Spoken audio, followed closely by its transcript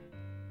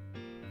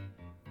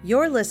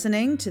You're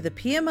listening to the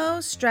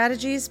PMO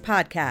Strategies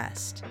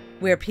Podcast,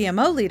 where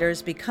PMO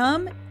leaders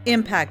become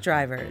impact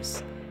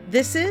drivers.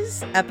 This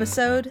is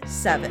episode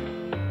 7.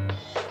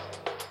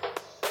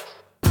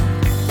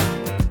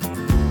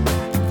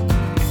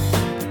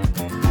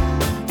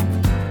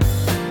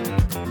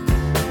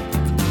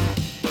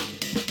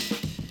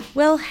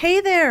 Well, hey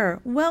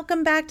there.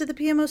 Welcome back to the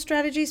PMO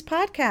Strategies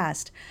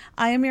Podcast.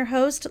 I am your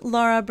host,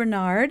 Laura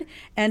Bernard,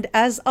 and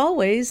as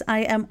always, I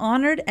am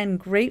honored and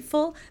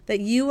grateful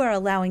that you are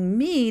allowing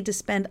me to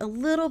spend a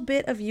little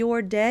bit of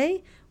your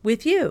day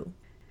with you.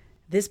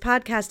 This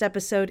podcast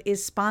episode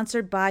is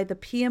sponsored by the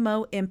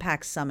PMO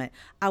Impact Summit,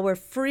 our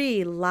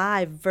free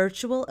live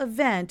virtual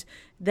event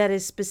that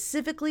is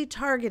specifically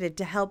targeted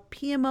to help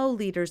PMO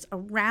leaders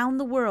around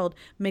the world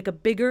make a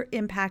bigger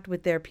impact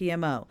with their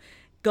PMO.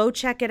 Go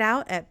check it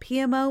out at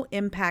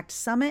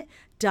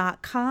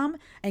PMOImpactSummit.com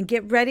and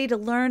get ready to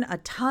learn a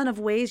ton of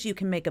ways you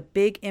can make a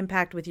big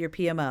impact with your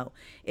PMO.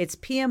 It's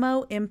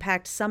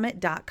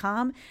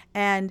PMOImpactSummit.com,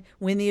 and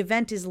when the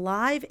event is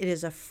live, it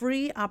is a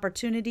free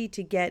opportunity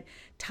to get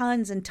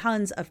tons and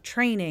tons of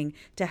training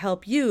to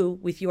help you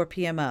with your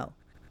PMO.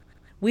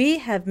 We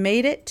have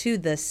made it to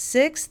the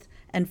 6th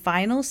and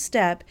final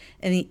step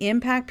in the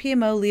Impact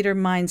PMO Leader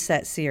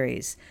Mindset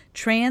series,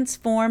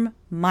 Transform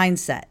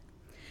Mindset.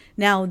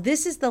 Now,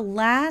 this is the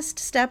last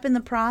step in the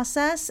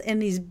process in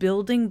these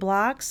building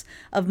blocks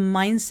of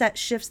mindset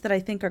shifts that I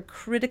think are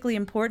critically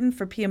important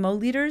for PMO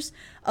leaders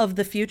of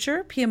the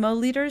future, PMO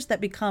leaders that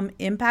become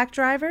impact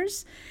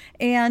drivers.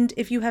 And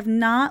if you have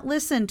not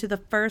listened to the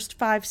first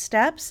 5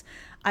 steps,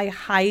 I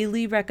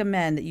highly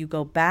recommend that you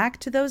go back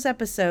to those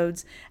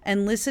episodes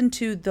and listen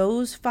to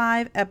those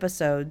 5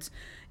 episodes.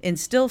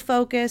 Instill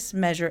focus,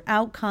 measure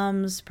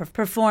outcomes,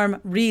 perform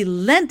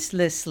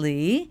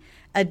relentlessly,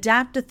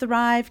 adapt to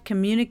thrive,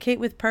 communicate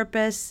with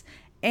purpose,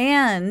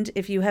 and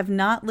if you have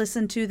not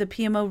listened to the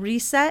PMO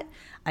Reset,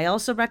 I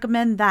also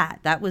recommend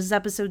that. That was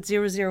episode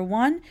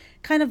 001,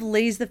 kind of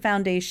lays the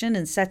foundation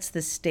and sets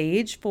the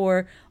stage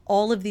for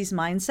all of these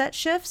mindset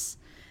shifts.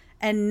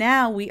 And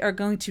now we are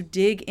going to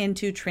dig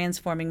into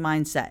transforming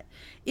mindset.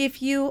 If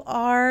you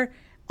are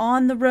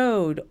on the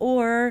road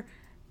or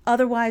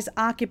otherwise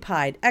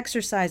occupied,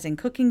 exercising,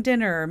 cooking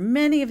dinner, or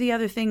many of the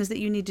other things that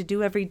you need to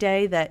do every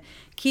day that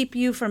keep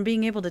you from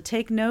being able to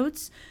take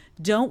notes,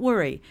 don't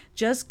worry.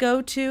 Just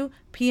go to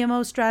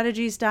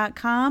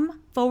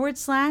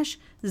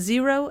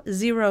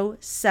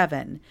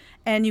PMOstrategies.com/007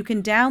 and you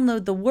can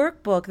download the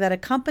workbook that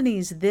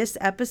accompanies this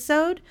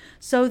episode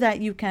so that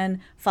you can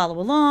follow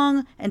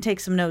along and take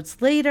some notes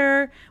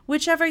later,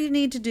 whichever you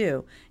need to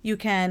do. You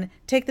can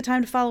take the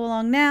time to follow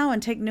along now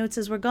and take notes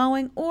as we're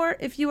going, or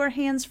if you are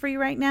hands-free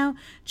right now,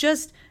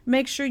 just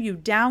make sure you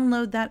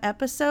download that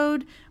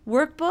episode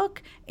workbook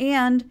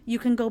and you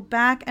can go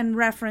back and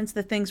reference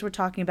the things we're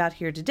talking about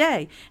here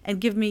today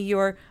and give me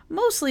your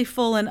mostly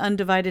full and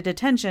undivided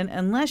attention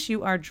unless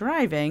you are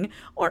driving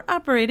or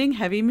operating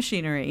heavy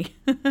machinery.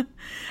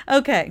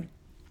 Okay,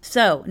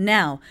 so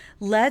now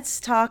let's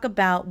talk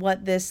about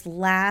what this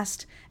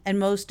last and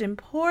most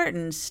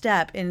important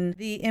step in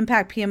the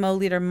Impact PMO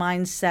Leader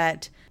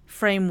Mindset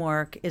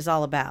framework is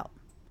all about.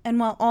 And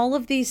while all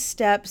of these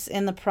steps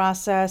in the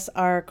process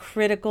are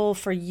critical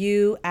for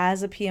you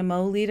as a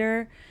PMO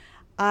leader,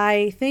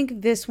 I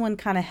think this one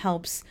kind of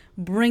helps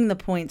bring the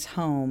points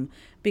home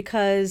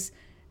because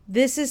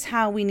this is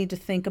how we need to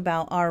think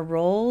about our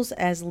roles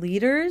as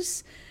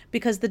leaders,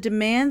 because the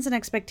demands and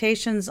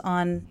expectations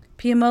on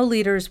PMO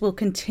leaders will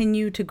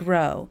continue to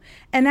grow.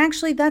 And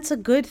actually, that's a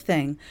good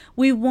thing.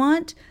 We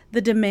want the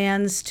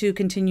demands to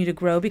continue to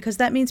grow because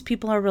that means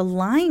people are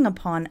relying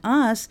upon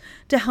us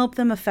to help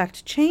them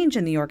affect change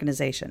in the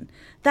organization.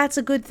 That's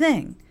a good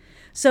thing.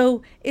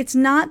 So it's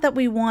not that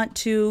we want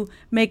to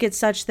make it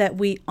such that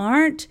we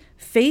aren't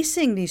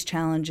facing these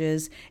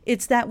challenges.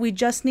 It's that we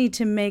just need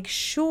to make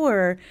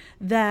sure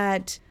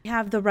that we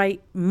have the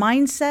right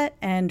mindset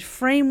and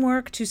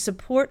framework to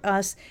support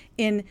us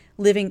in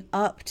living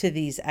up to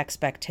these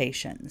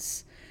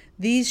expectations.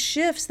 These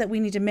shifts that we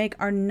need to make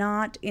are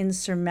not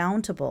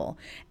insurmountable.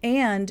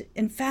 And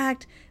in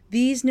fact,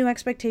 these new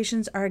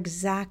expectations are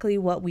exactly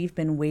what we've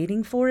been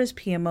waiting for as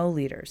PMO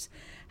leaders.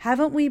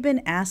 Haven't we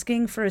been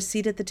asking for a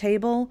seat at the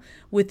table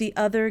with the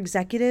other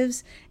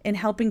executives in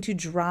helping to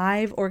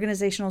drive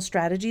organizational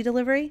strategy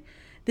delivery?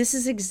 This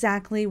is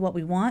exactly what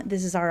we want.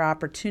 This is our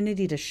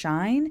opportunity to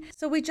shine.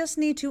 So we just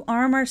need to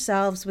arm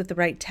ourselves with the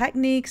right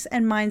techniques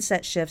and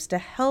mindset shifts to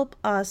help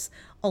us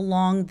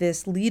along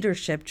this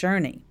leadership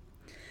journey.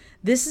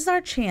 This is our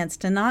chance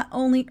to not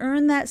only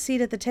earn that seat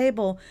at the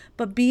table,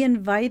 but be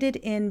invited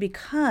in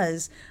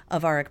because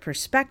of our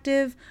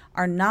perspective,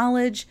 our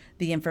knowledge,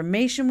 the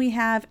information we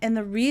have, and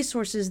the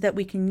resources that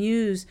we can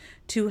use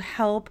to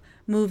help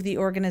move the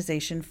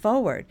organization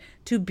forward,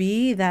 to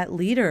be that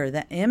leader,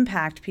 that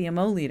impact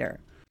PMO leader.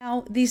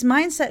 Now, these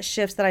mindset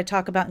shifts that I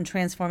talk about in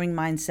Transforming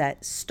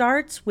Mindset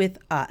starts with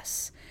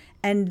us.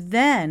 And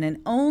then, and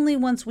only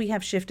once we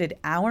have shifted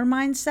our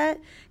mindset,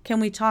 can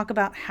we talk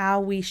about how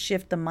we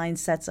shift the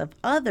mindsets of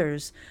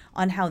others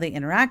on how they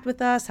interact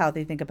with us, how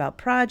they think about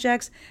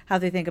projects, how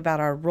they think about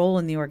our role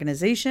in the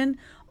organization.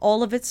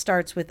 All of it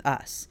starts with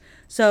us.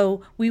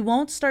 So we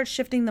won't start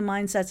shifting the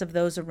mindsets of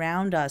those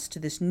around us to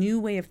this new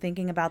way of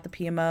thinking about the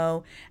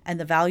PMO and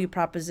the value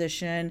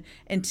proposition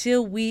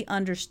until we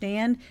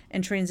understand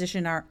and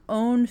transition our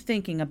own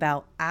thinking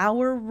about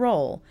our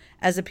role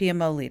as a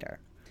PMO leader.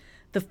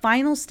 The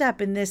final step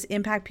in this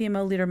Impact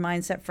PMO Leader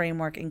Mindset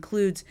Framework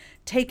includes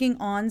taking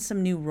on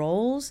some new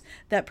roles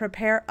that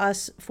prepare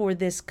us for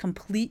this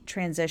complete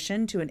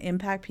transition to an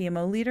Impact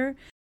PMO leader,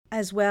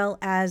 as well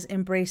as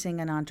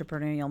embracing an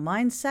entrepreneurial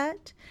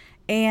mindset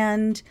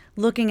and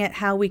looking at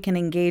how we can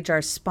engage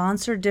our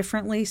sponsor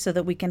differently so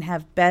that we can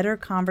have better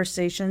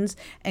conversations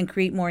and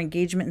create more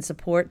engagement and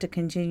support to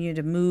continue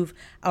to move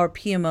our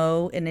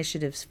PMO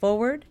initiatives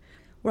forward.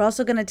 We're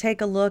also going to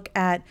take a look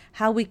at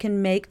how we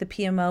can make the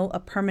PMO a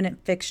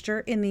permanent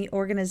fixture in the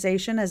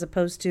organization as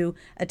opposed to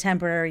a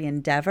temporary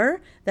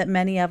endeavor that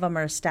many of them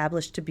are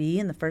established to be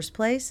in the first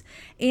place.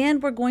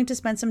 And we're going to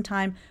spend some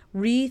time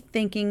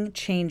rethinking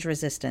change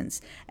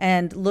resistance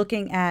and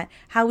looking at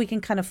how we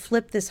can kind of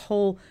flip this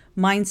whole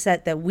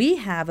mindset that we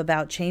have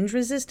about change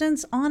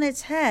resistance on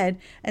its head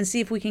and see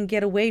if we can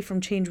get away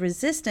from change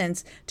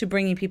resistance to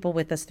bringing people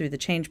with us through the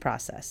change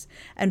process.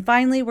 And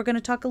finally, we're going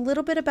to talk a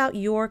little bit about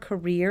your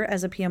career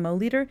as a PMO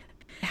leader,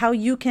 how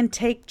you can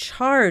take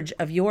charge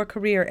of your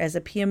career as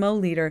a PMO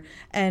leader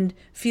and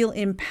feel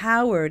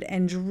empowered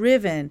and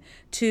driven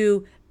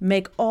to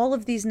make all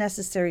of these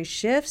necessary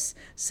shifts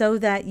so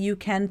that you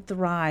can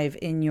thrive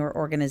in your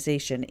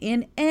organization,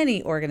 in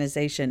any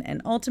organization,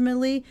 and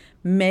ultimately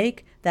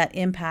make that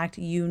impact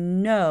you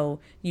know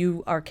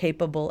you are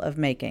capable of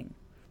making.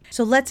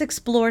 So let's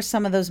explore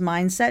some of those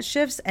mindset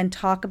shifts and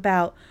talk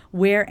about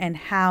where and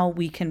how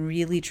we can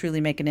really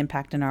truly make an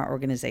impact in our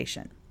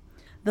organization.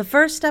 The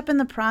first step in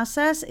the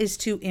process is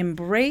to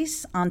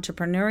embrace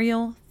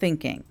entrepreneurial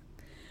thinking.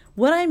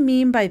 What I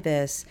mean by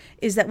this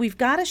is that we've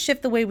got to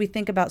shift the way we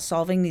think about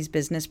solving these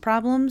business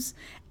problems.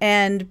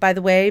 And by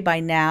the way, by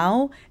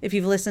now, if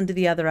you've listened to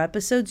the other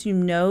episodes, you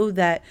know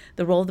that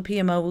the role of the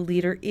PMO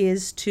leader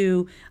is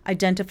to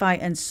identify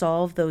and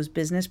solve those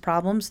business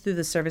problems through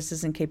the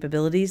services and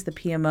capabilities the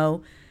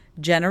PMO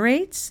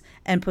generates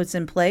and puts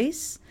in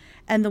place.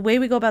 And the way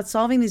we go about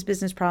solving these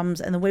business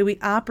problems and the way we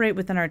operate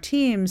within our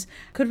teams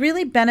could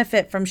really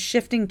benefit from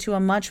shifting to a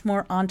much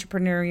more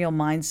entrepreneurial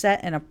mindset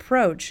and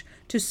approach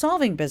to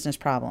solving business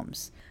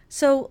problems.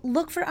 So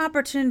look for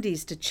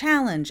opportunities to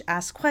challenge,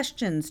 ask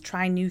questions,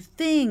 try new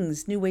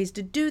things, new ways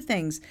to do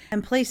things,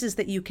 and places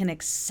that you can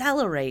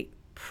accelerate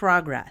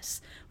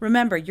progress.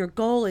 Remember, your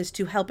goal is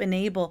to help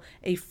enable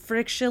a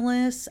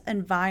frictionless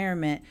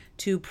environment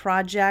to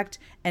project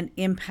and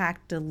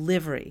impact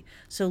delivery.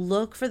 So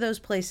look for those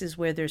places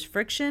where there's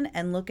friction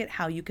and look at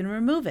how you can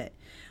remove it.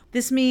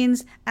 This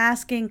means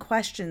asking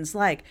questions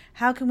like,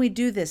 how can we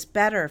do this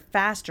better,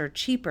 faster,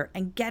 cheaper,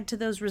 and get to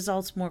those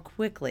results more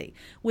quickly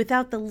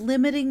without the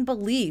limiting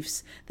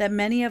beliefs that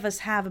many of us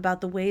have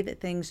about the way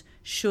that things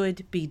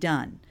should be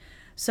done?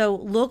 So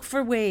look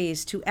for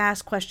ways to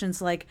ask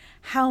questions like,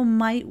 how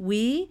might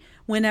we,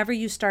 whenever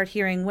you start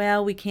hearing,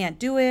 well, we can't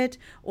do it,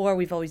 or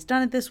we've always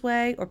done it this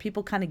way, or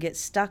people kind of get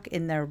stuck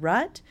in their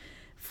rut,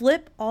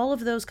 flip all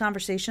of those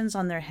conversations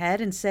on their head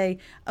and say,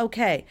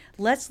 okay,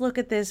 let's look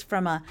at this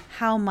from a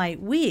how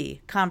might we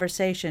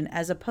conversation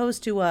as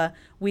opposed to a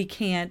we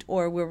can't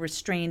or we're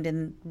restrained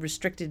and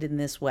restricted in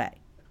this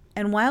way.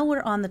 And while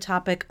we're on the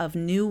topic of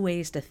new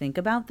ways to think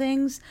about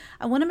things,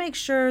 I want to make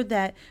sure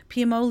that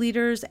PMO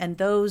leaders and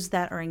those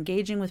that are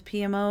engaging with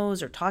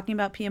PMOs or talking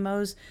about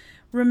PMOs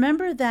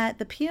remember that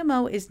the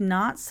PMO is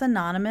not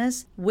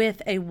synonymous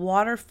with a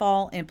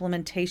waterfall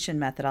implementation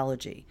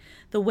methodology.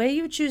 The way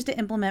you choose to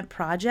implement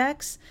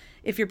projects,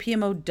 if your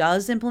PMO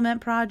does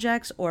implement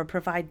projects or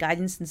provide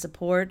guidance and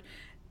support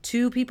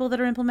to people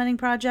that are implementing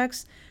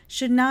projects,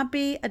 should not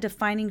be a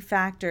defining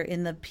factor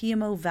in the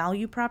PMO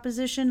value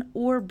proposition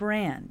or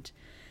brand.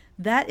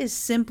 That is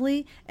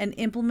simply an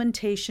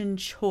implementation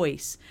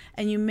choice,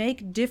 and you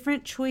make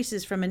different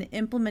choices from an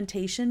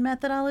implementation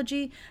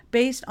methodology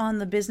based on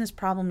the business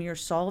problem you're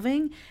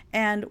solving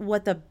and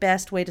what the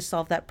best way to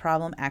solve that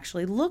problem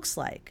actually looks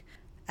like.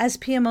 As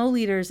PMO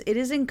leaders, it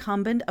is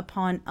incumbent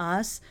upon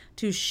us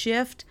to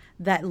shift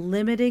that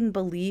limiting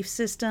belief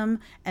system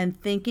and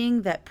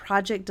thinking that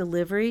project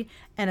delivery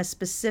and a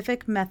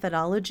specific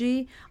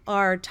methodology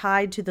are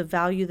tied to the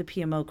value the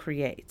PMO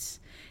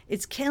creates.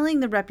 It's killing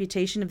the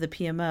reputation of the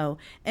PMO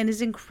and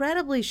is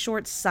incredibly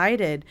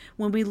short-sighted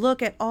when we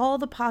look at all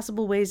the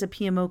possible ways a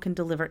PMO can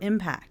deliver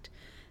impact.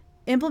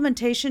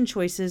 Implementation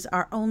choices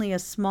are only a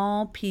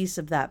small piece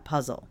of that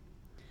puzzle.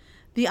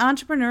 The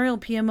entrepreneurial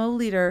PMO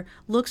leader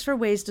looks for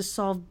ways to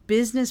solve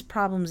business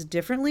problems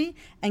differently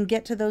and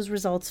get to those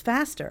results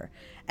faster.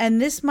 And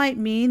this might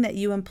mean that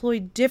you employ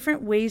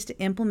different ways to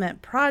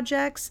implement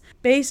projects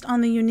based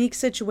on the unique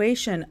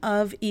situation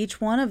of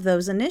each one of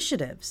those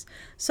initiatives.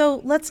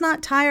 So let's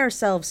not tie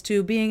ourselves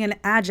to being an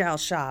agile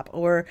shop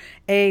or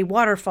a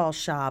waterfall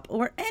shop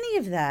or any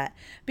of that,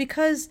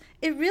 because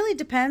it really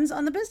depends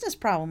on the business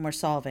problem we're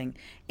solving.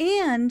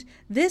 And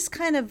this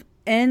kind of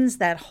ends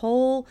that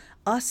whole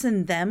us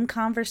and them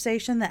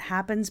conversation that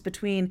happens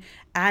between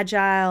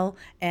agile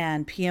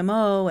and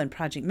PMO and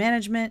project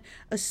management,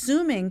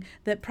 assuming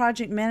that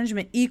project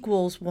management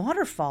equals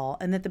waterfall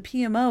and that the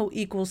PMO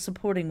equals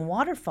supporting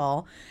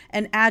waterfall,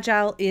 and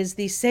agile is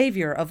the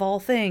savior of all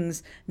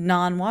things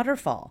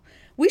non-waterfall.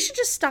 We should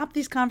just stop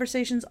these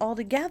conversations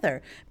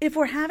altogether. If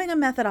we're having a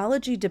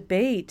methodology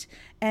debate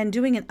and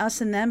doing an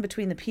us and them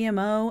between the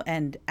PMO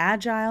and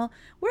agile,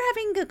 we're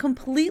having a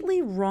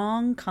completely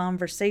wrong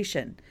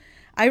conversation.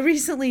 I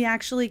recently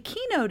actually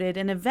keynoted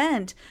an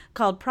event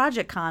called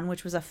Project Con,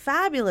 which was a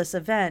fabulous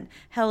event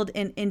held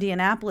in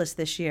Indianapolis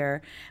this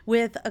year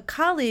with a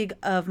colleague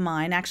of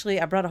mine.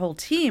 Actually, I brought a whole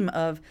team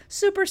of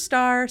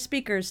superstar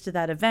speakers to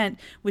that event,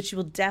 which you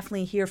will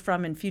definitely hear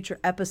from in future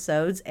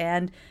episodes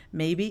and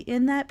maybe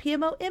in that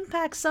PMO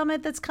Impact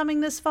Summit that's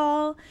coming this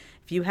fall.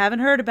 If you haven't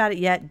heard about it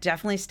yet,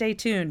 definitely stay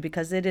tuned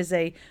because it is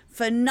a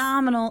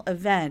phenomenal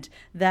event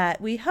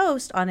that we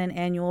host on an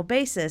annual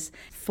basis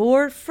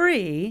for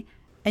free.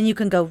 And you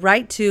can go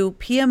right to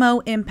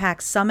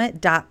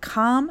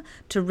pmoimpactsummit.com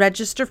to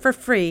register for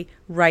free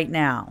right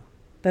now.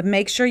 But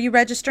make sure you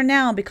register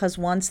now because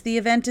once the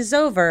event is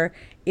over,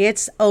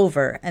 it's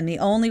over. And the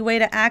only way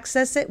to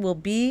access it will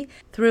be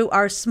through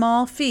our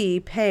small fee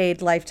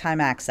paid lifetime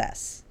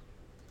access.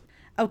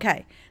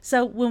 Okay,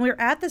 so when we're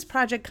at this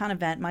Project Con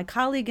event, my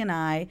colleague and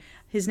I,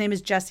 his name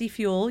is Jesse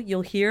Fuel.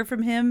 You'll hear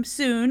from him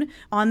soon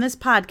on this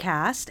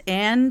podcast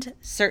and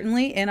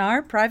certainly in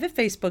our private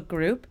Facebook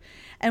group.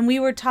 And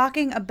we were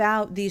talking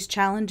about these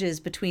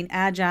challenges between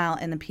Agile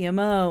and the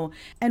PMO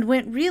and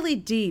went really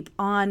deep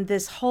on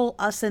this whole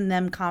us and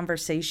them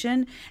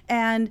conversation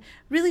and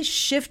really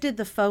shifted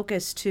the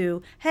focus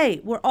to,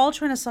 hey, we're all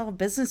trying to solve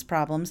business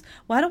problems.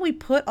 Why don't we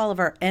put all of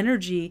our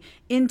energy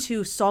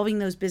into solving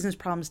those business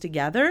problems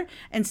together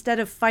instead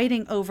of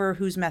fighting over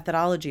whose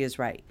methodology is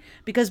right?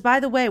 Because by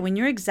the way, when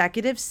your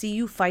executives see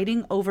you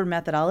fighting over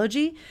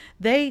methodology,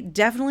 they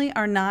definitely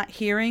are not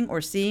hearing or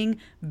seeing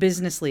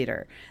business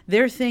leader.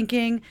 They're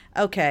thinking,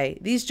 okay,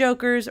 these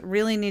jokers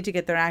really need to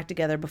get their act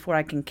together before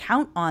I can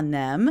count on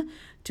them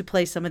to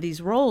play some of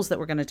these roles that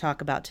we're going to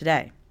talk about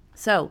today.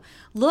 So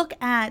look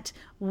at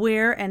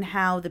where and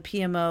how the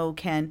PMO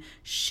can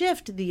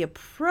shift the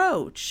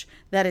approach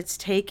that it's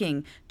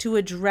taking to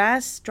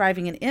address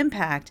driving an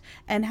impact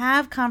and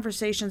have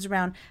conversations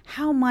around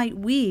how might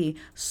we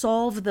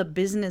solve the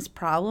business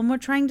problem we're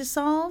trying to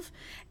solve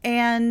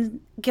and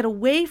get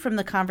away from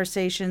the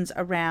conversations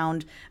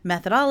around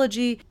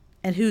methodology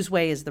and whose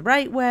way is the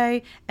right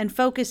way and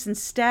focus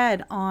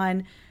instead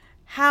on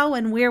how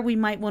and where we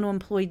might want to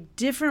employ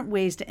different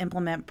ways to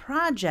implement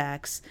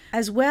projects,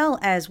 as well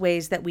as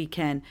ways that we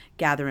can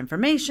gather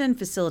information,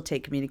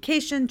 facilitate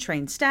communication,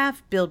 train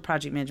staff, build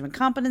project management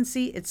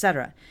competency,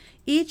 etc.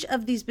 Each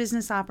of these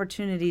business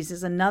opportunities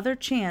is another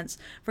chance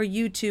for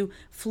you to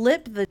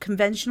flip the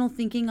conventional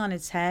thinking on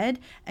its head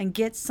and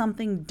get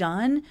something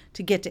done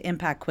to get to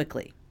impact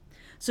quickly.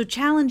 So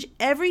challenge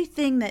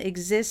everything that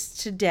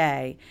exists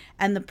today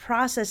and the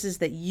processes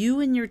that you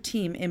and your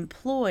team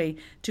employ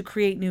to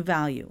create new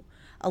value.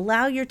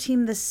 Allow your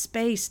team the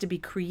space to be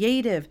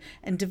creative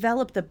and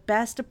develop the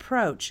best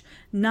approach,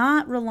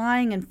 not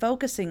relying and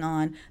focusing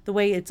on the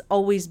way it's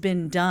always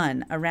been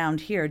done around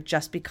here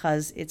just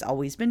because it's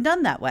always been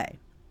done that way.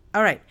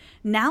 All right,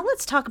 now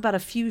let's talk about a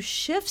few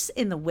shifts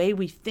in the way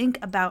we think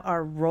about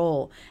our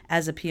role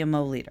as a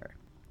PMO leader.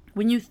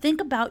 When you think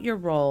about your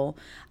role,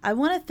 I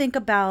want to think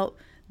about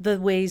the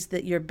ways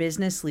that your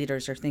business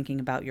leaders are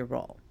thinking about your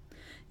role.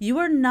 You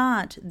are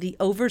not the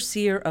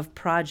overseer of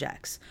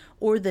projects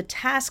or the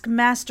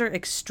taskmaster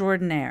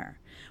extraordinaire.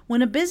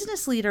 When a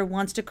business leader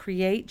wants to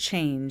create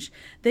change,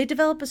 they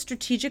develop a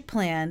strategic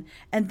plan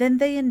and then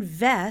they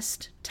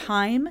invest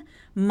time,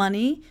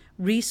 money,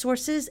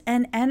 resources,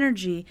 and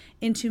energy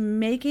into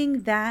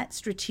making that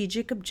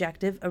strategic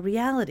objective a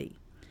reality.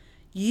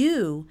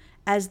 You,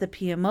 as the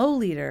PMO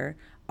leader,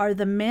 are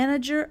the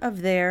manager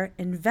of their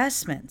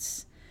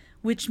investments,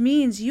 which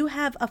means you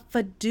have a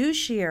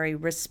fiduciary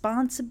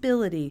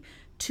responsibility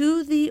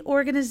to the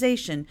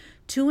organization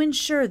to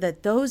ensure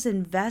that those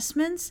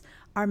investments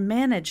are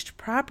managed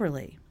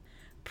properly.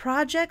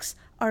 Projects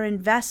are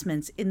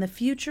investments in the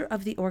future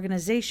of the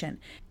organization,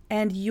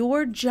 and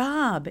your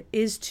job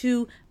is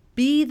to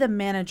be the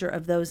manager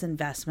of those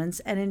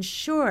investments and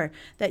ensure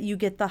that you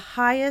get the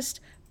highest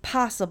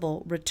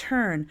possible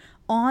return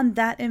on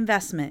that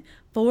investment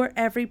for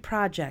every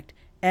project,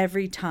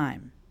 every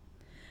time.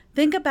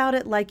 Think about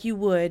it like you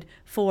would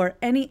for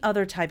any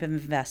other type of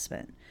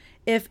investment.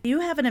 If you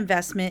have an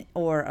investment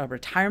or a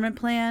retirement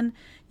plan,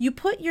 you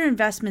put your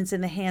investments in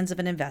the hands of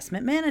an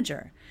investment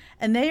manager,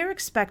 and they are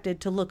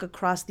expected to look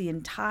across the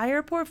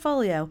entire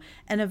portfolio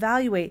and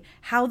evaluate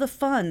how the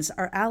funds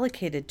are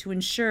allocated to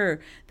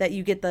ensure that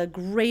you get the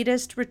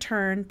greatest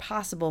return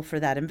possible for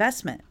that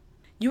investment.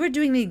 You are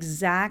doing the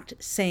exact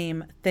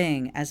same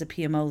thing as a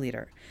PMO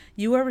leader.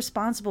 You are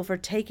responsible for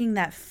taking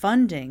that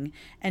funding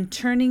and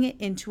turning it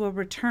into a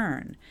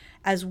return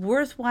as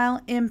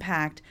worthwhile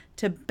impact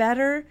to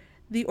better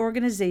the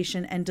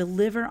organization and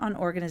deliver on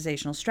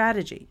organizational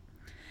strategy.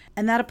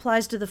 And that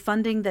applies to the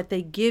funding that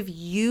they give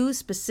you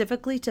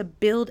specifically to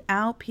build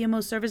out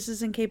PMO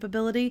services and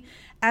capability,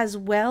 as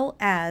well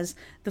as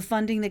the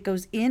funding that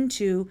goes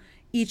into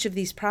each of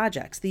these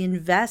projects, the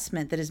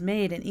investment that is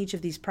made in each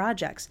of these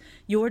projects.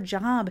 Your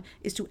job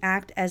is to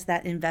act as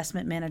that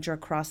investment manager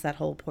across that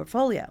whole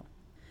portfolio.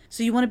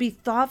 So you want to be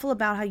thoughtful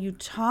about how you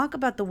talk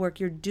about the work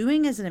you're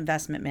doing as an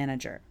investment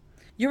manager.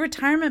 Your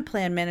retirement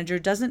plan manager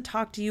doesn't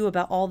talk to you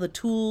about all the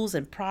tools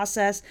and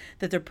process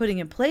that they're putting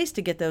in place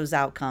to get those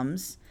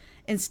outcomes.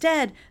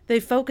 Instead, they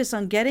focus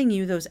on getting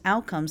you those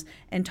outcomes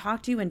and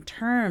talk to you in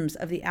terms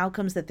of the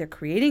outcomes that they're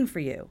creating for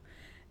you.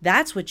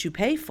 That's what you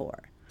pay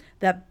for.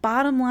 That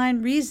bottom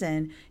line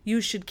reason you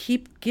should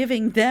keep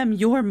giving them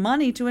your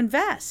money to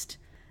invest.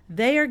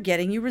 They are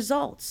getting you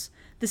results.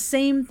 The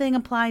same thing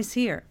applies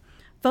here.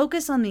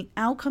 Focus on the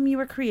outcome you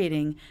are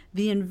creating,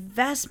 the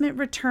investment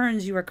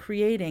returns you are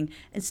creating,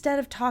 instead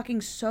of talking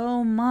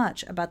so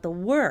much about the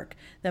work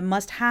that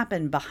must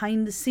happen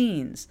behind the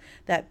scenes,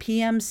 that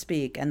PM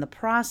speak and the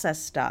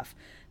process stuff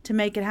to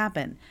make it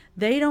happen.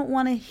 They don't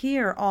want to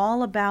hear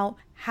all about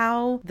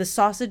how the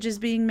sausage is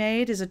being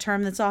made, is a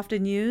term that's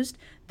often used.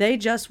 They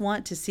just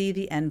want to see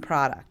the end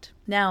product.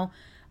 Now,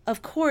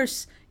 of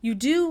course, you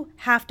do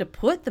have to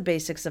put the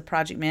basics of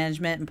project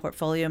management and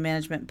portfolio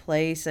management in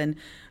place and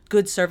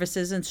good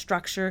services and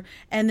structure.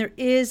 And there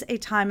is a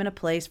time and a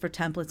place for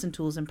templates and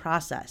tools and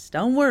process.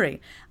 Don't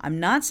worry. I'm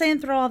not saying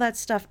throw all that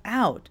stuff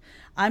out.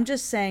 I'm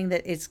just saying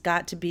that it's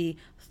got to be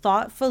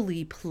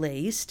thoughtfully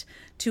placed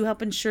to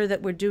help ensure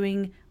that we're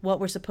doing what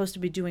we're supposed to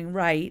be doing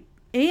right,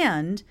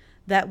 and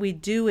that we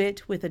do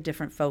it with a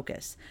different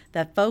focus.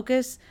 That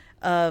focus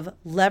of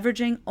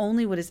leveraging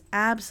only what is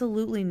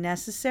absolutely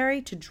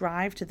necessary to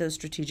drive to those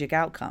strategic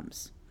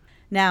outcomes.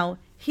 Now,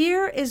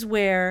 here is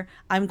where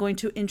I'm going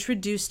to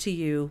introduce to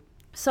you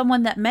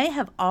someone that may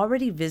have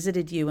already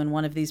visited you in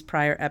one of these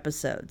prior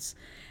episodes.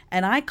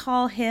 And I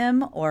call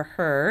him or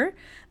her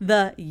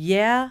the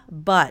yeah,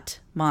 but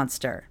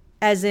monster.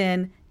 As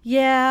in,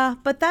 yeah,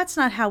 but that's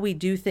not how we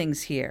do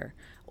things here.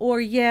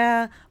 Or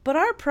yeah, but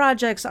our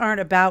projects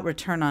aren't about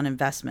return on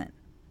investment.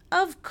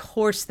 Of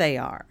course they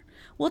are.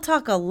 We'll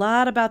talk a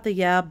lot about the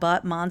yeah,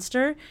 but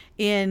monster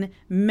in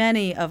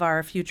many of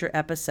our future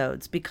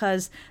episodes,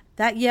 because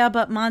that yeah,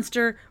 but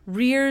monster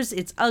rears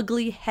its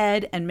ugly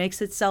head and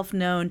makes itself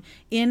known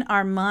in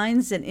our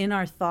minds and in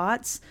our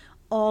thoughts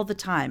all the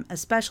time,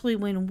 especially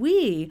when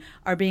we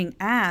are being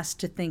asked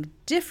to think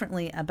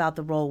differently about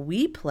the role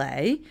we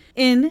play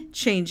in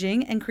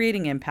changing and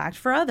creating impact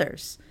for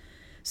others.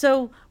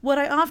 So what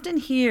I often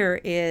hear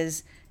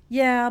is,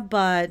 yeah,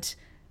 but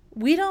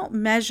we don't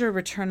measure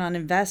return on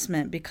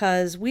investment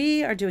because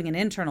we are doing an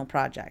internal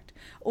project.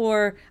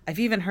 Or I've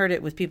even heard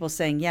it with people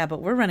saying, yeah,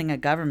 but we're running a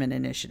government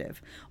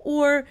initiative.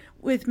 Or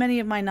with many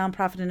of my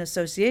nonprofit and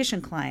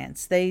association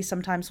clients, they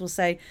sometimes will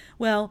say,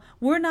 well,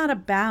 we're not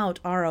about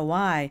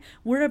ROI.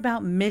 We're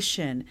about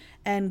mission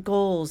and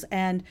goals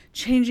and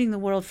changing the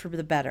world for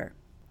the better.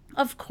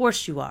 Of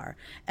course you are.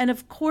 And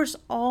of course,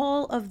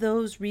 all of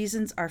those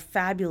reasons are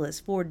fabulous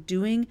for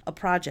doing a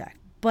project.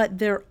 But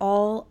they're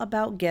all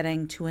about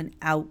getting to an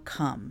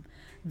outcome.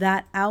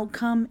 That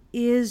outcome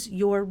is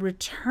your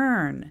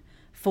return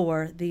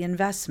for the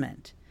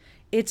investment.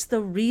 It's the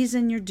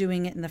reason you're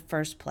doing it in the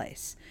first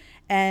place.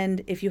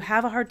 And if you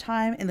have a hard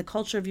time in the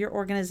culture of your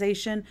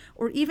organization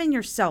or even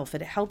yourself,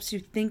 it helps you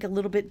think a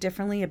little bit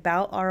differently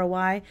about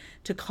ROI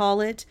to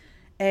call it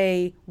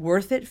a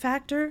worth it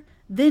factor,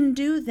 then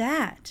do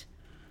that.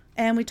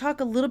 And we talk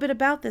a little bit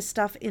about this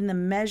stuff in the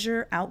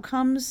Measure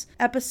Outcomes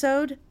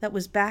episode that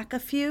was back a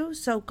few.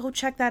 So go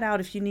check that out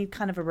if you need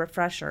kind of a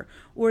refresher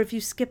or if you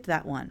skipped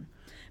that one.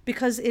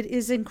 Because it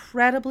is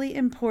incredibly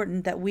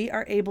important that we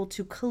are able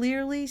to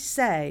clearly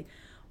say,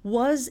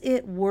 was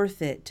it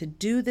worth it to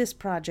do this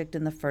project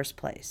in the first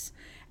place?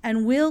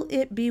 And will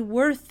it be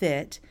worth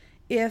it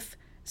if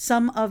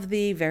some of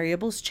the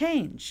variables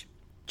change?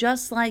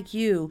 Just like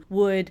you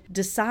would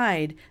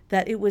decide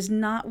that it was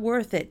not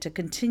worth it to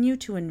continue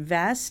to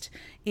invest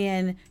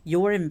in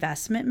your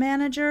investment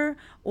manager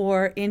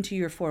or into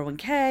your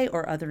 401k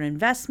or other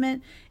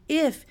investment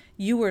if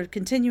you were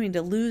continuing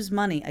to lose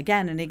money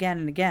again and again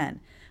and again.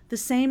 The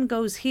same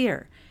goes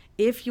here.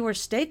 If your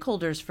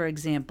stakeholders, for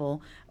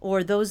example,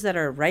 or those that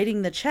are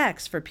writing the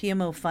checks for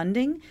PMO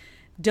funding,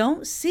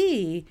 don't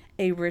see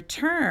a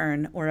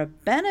return or a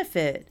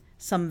benefit,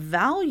 some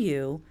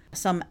value,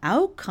 some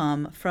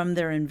outcome from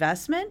their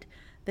investment,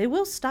 they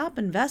will stop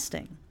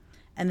investing.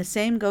 And the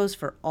same goes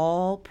for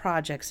all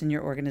projects in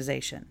your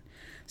organization.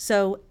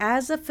 So,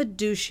 as a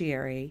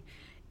fiduciary,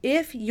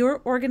 if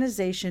your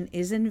organization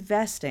is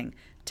investing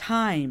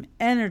time,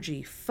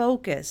 energy,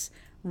 focus,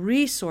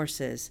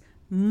 resources,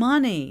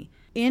 money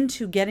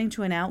into getting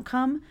to an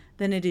outcome,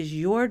 then it is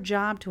your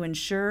job to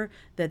ensure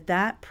that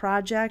that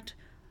project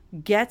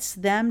gets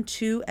them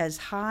to as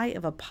high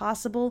of a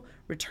possible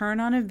return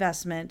on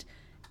investment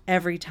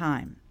every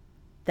time.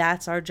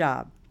 That's our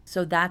job.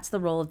 So that's the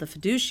role of the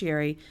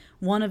fiduciary,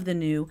 one of the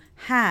new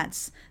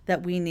hats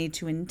that we need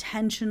to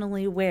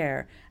intentionally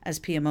wear as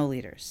PMO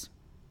leaders.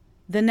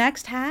 The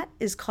next hat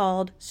is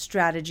called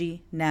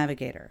Strategy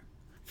Navigator.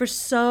 For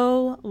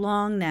so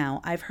long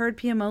now, I've heard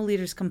PMO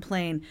leaders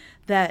complain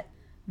that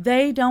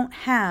they don't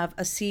have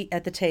a seat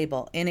at the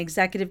table in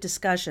executive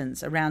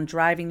discussions around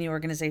driving the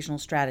organizational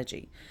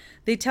strategy.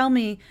 They tell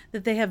me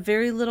that they have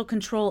very little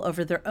control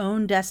over their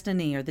own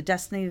destiny or the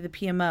destiny of the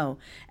PMO,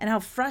 and how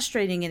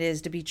frustrating it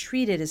is to be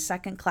treated as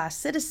second-class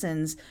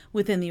citizens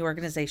within the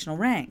organizational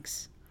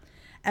ranks.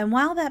 And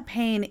while that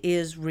pain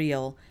is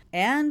real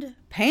and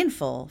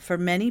painful for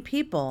many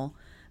people,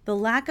 the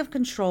lack of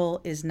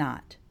control is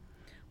not.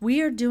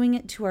 We are doing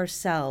it to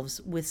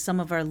ourselves with some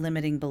of our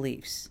limiting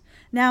beliefs.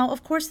 Now,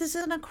 of course, this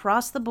isn't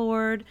across the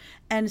board,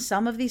 and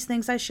some of these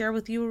things I share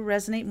with you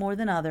resonate more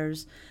than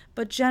others.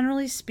 But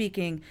generally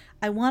speaking,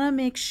 I want to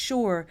make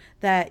sure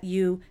that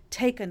you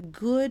take a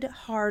good,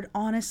 hard,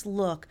 honest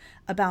look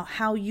about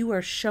how you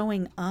are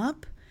showing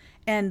up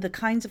and the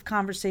kinds of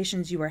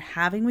conversations you are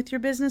having with your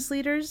business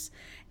leaders.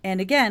 And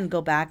again,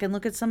 go back and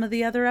look at some of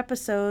the other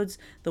episodes,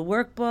 the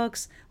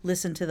workbooks,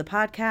 listen to the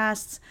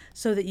podcasts,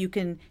 so that you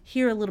can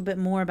hear a little bit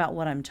more about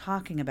what I'm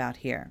talking about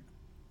here.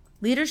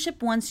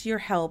 Leadership wants your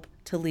help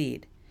to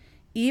lead,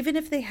 even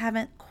if they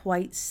haven't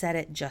quite said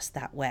it just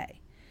that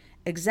way.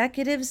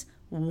 Executives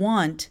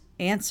want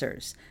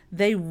answers.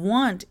 They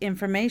want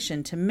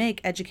information to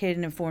make educated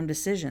and informed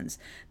decisions.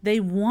 They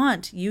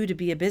want you to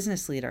be a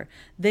business leader.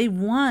 They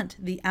want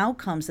the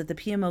outcomes that the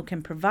PMO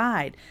can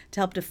provide to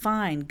help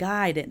define,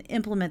 guide, and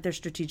implement their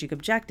strategic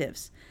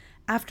objectives.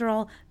 After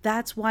all,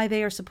 that's why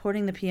they are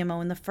supporting the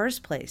PMO in the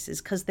first place,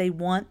 is because they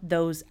want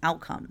those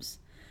outcomes.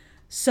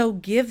 So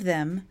give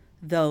them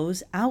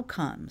those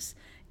outcomes.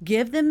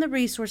 Give them the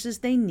resources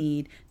they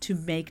need to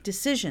make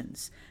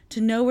decisions, to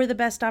know where the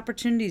best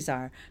opportunities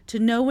are, to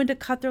know when to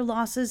cut their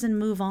losses and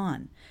move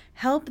on.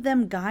 Help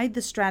them guide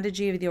the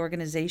strategy of the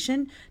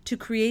organization to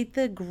create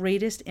the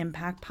greatest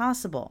impact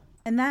possible.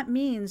 And that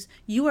means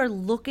you are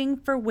looking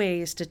for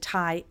ways to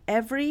tie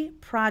every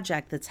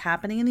project that's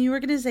happening in the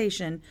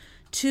organization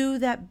to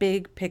that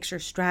big picture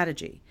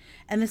strategy.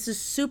 And this is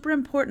super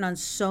important on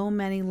so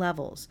many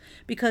levels,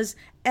 because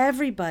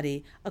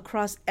everybody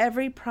across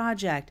every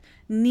project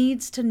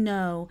needs to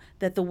know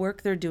that the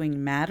work they're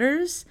doing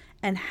matters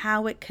and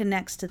how it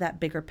connects to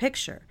that bigger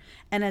picture.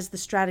 And as the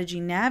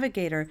strategy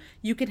navigator,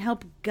 you can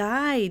help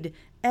guide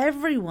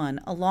everyone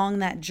along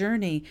that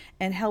journey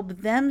and help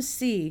them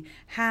see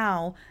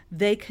how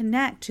they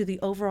connect to the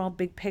overall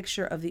big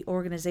picture of the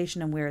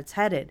organization and where it's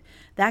headed.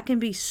 That can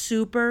be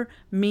super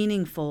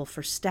meaningful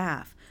for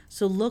staff.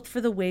 So look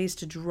for the ways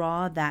to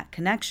draw that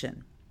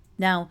connection.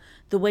 Now,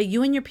 the way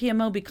you and your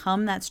PMO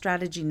become that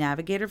strategy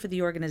navigator for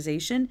the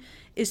organization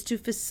is to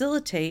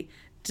facilitate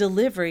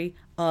delivery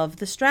of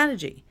the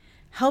strategy.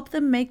 Help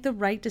them make the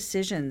right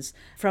decisions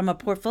from a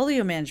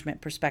portfolio management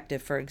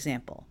perspective, for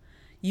example.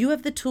 You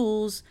have the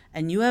tools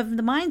and you have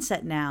the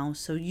mindset now,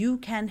 so you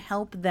can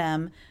help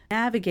them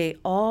navigate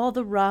all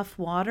the rough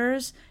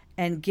waters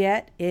and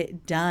get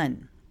it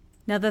done.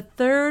 Now, the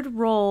third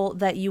role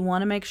that you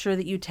want to make sure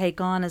that you take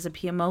on as a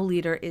PMO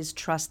leader is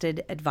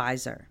trusted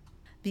advisor.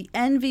 The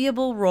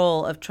enviable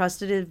role of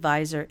trusted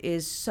advisor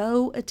is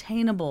so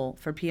attainable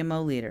for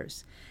PMO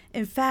leaders.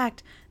 In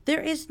fact,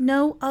 there is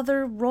no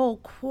other role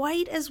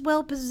quite as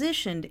well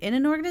positioned in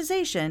an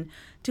organization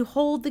to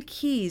hold the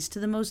keys to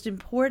the most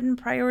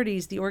important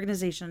priorities the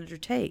organization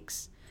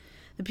undertakes.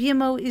 The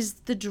PMO is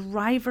the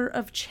driver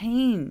of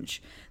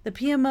change. The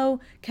PMO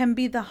can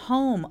be the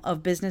home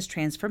of business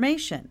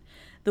transformation,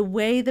 the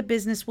way the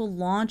business will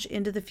launch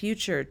into the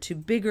future to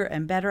bigger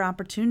and better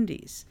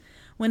opportunities.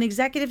 When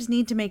executives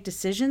need to make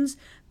decisions,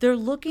 they're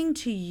looking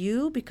to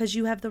you because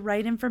you have the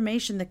right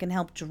information that can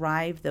help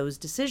drive those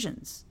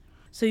decisions.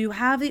 So you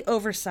have the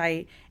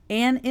oversight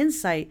and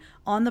insight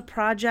on the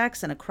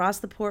projects and across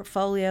the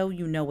portfolio.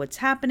 You know what's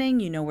happening,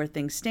 you know where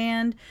things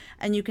stand,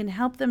 and you can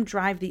help them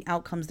drive the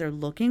outcomes they're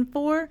looking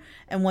for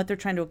and what they're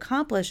trying to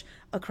accomplish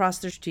across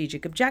their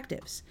strategic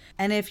objectives.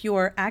 And if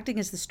you're acting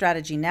as the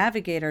strategy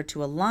navigator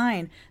to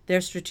align their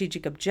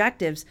strategic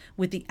objectives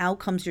with the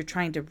outcomes you're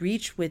trying to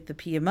reach with the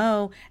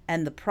PMO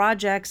and the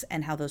projects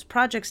and how those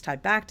projects tie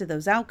back to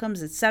those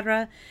outcomes,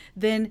 etc.,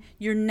 then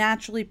you're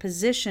naturally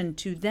positioned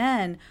to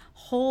then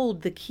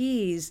hold the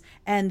keys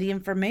and the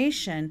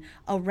information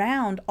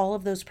around all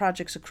of those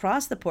projects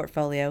across the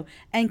portfolio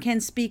and can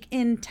speak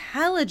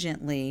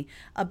intelligently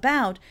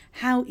about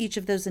how each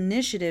of those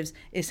initiatives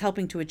is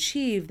helping to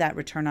achieve that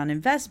return on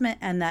investment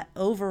and that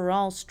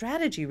overall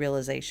strategy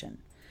realization.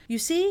 You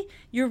see,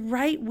 you're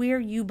right where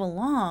you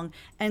belong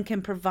and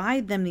can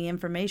provide them the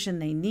information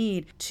they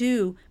need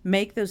to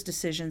make those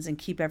decisions and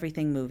keep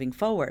everything moving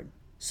forward.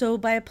 So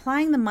by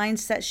applying the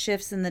mindset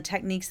shifts and the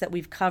techniques that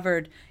we've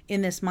covered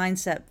in this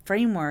mindset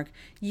framework,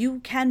 you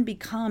can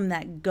become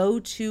that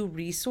go-to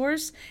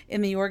resource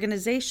in the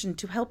organization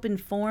to help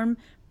inform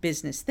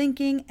business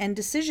thinking and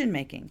decision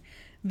making,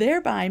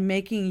 thereby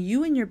making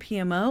you and your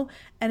PMO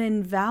an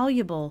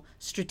invaluable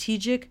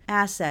strategic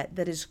asset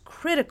that is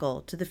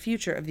critical to the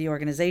future of the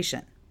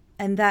organization.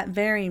 And that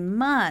very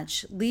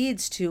much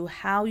leads to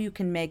how you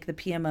can make the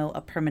PMO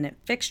a permanent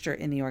fixture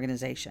in the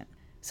organization.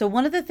 So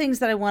one of the things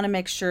that I want to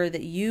make sure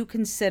that you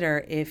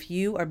consider if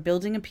you are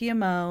building a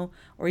PMO,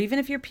 or even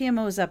if your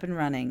PMO is up and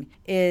running,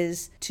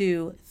 is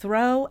to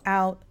throw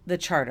out the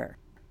charter.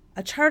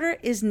 A charter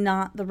is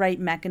not the right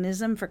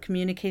mechanism for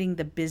communicating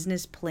the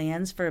business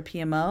plans for a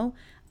PMO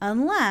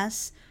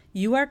unless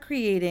you are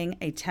creating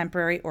a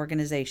temporary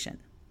organization.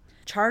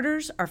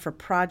 Charters are for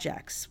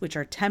projects, which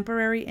are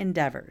temporary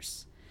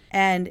endeavors.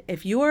 And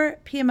if your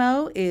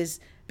PMO is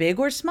big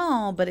or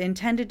small, but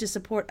intended to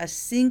support a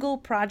single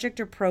project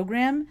or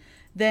program,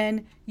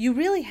 then you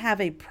really have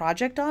a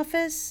project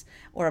office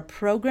or a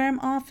program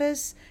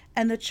office,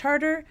 and the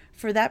charter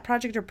for that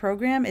project or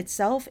program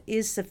itself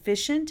is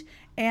sufficient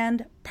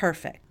and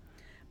perfect.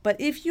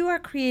 But if you are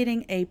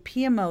creating a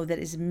PMO that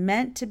is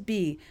meant to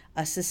be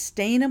a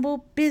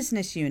sustainable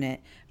business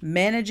unit,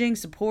 managing,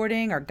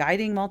 supporting, or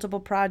guiding multiple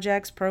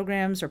projects,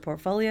 programs, or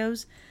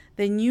portfolios,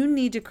 then you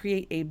need to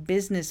create a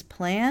business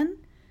plan,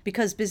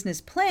 because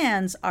business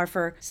plans are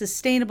for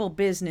sustainable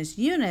business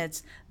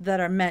units that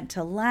are meant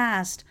to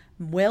last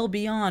well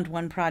beyond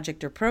one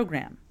project or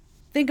program.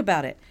 Think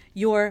about it.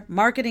 Your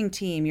marketing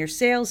team, your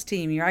sales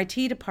team, your IT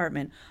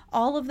department,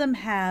 all of them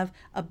have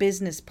a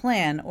business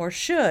plan, or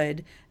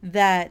should,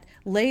 that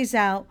lays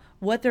out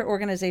what their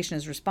organization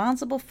is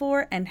responsible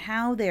for and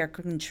how they are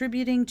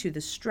contributing to the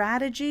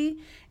strategy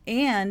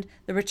and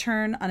the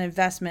return on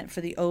investment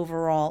for the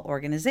overall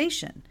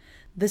organization.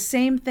 The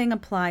same thing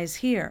applies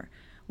here.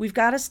 We've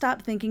got to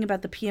stop thinking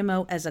about the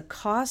PMO as a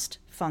cost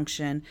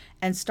function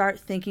and start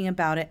thinking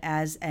about it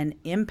as an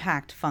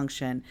impact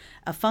function,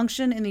 a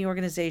function in the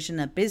organization,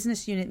 a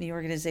business unit in the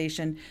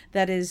organization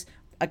that is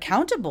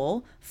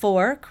accountable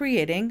for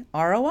creating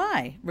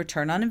ROI,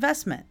 return on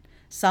investment,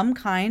 some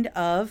kind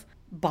of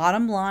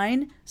bottom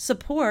line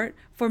support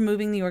for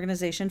moving the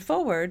organization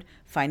forward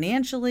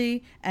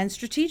financially and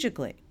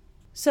strategically.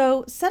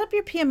 So set up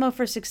your PMO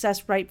for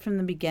success right from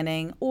the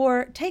beginning,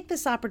 or take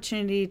this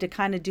opportunity to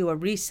kind of do a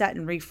reset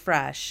and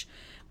refresh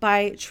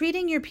by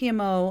treating your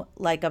PMO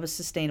like a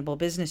sustainable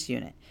business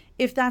unit,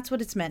 if that's what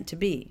it's meant to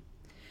be.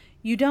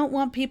 You don't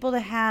want people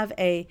to have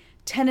a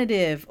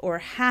tentative or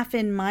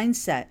half-in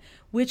mindset,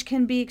 which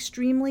can be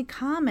extremely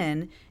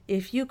common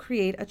if you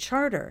create a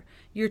charter.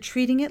 You're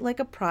treating it like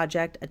a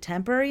project, a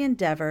temporary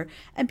endeavor,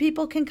 and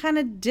people can kind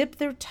of dip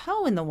their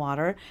toe in the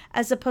water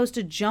as opposed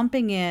to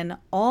jumping in,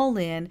 all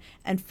in,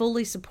 and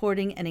fully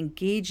supporting and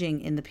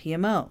engaging in the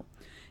PMO.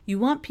 You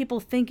want people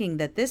thinking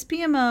that this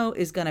PMO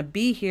is going to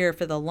be here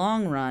for the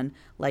long run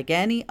like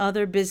any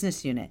other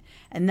business unit.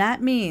 And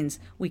that means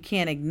we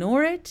can't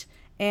ignore it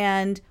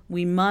and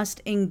we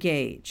must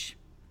engage.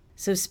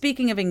 So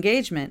speaking of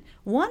engagement,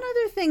 one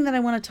other thing that I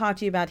want to talk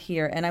to you about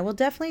here, and I will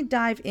definitely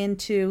dive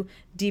into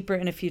deeper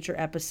in a future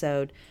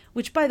episode,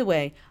 which, by the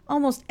way,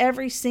 almost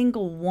every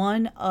single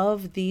one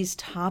of these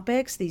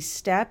topics, these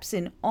steps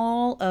in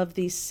all of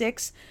these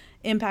 6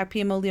 Impact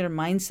PMO Leader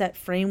Mindset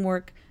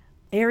Framework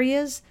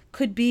areas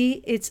could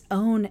be its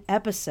own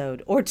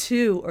episode or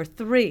 2 or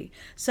 3.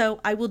 So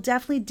I will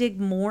definitely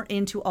dig more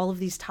into all of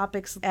these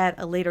topics at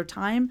a later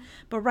time.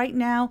 But right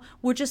now,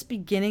 we're just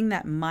beginning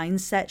that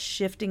mindset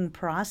shifting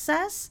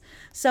process.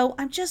 So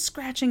I'm just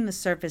scratching the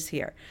surface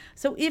here.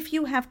 So if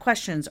you have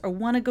questions or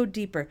want to go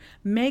deeper,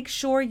 make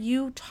sure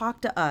you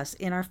talk to us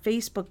in our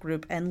Facebook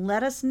group and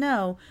let us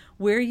know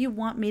where you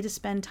want me to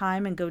spend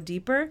time and go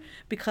deeper,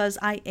 because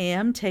I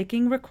am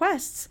taking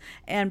requests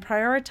and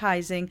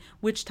prioritizing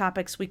which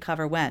topics we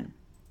cover when.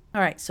 All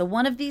right, so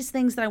one of these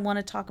things that I want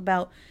to talk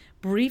about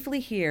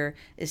briefly here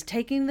is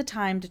taking the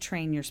time to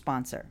train your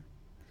sponsor.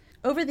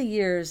 Over the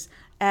years,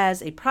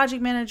 as a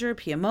project manager,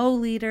 PMO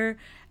leader,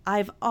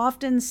 I've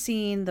often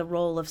seen the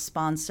role of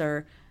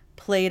sponsor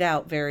played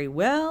out very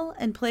well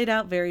and played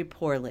out very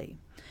poorly.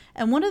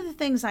 And one of the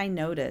things I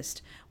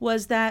noticed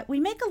was that we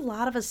make a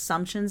lot of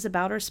assumptions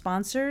about our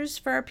sponsors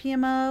for our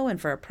PMO and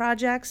for our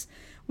projects.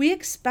 We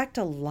expect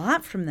a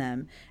lot from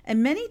them,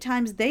 and many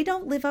times they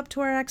don't live up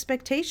to our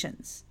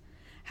expectations.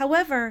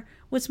 However,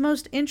 what's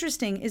most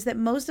interesting is that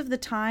most of the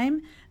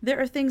time, there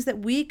are things that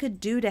we could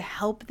do to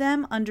help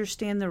them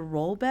understand their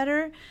role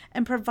better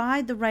and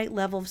provide the right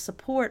level of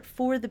support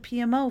for the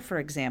PMO, for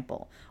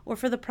example, or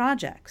for the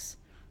projects.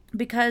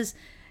 Because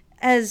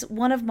as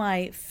one of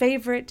my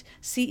favorite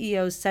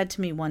CEOs said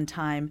to me one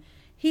time,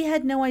 he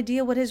had no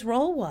idea what his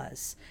role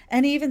was.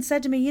 And he even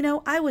said to me,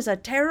 I was a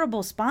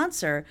terrible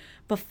sponsor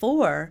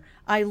before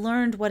I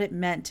learned what it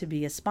meant to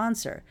be a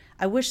sponsor.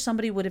 I wish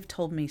somebody would have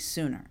told me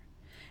sooner.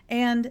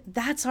 And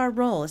that's our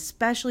role,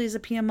 especially as a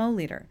PMO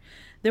leader.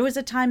 There was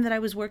a time that I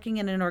was working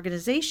in an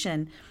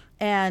organization,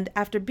 and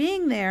after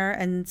being there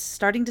and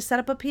starting to set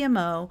up a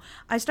PMO,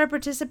 I started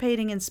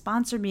participating in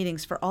sponsor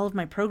meetings for all of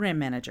my program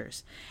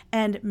managers.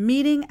 And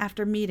meeting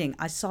after meeting,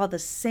 I saw the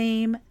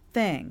same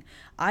thing.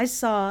 I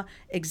saw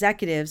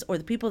executives, or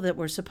the people that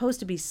were supposed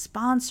to be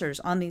sponsors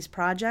on these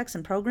projects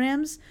and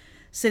programs,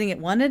 sitting at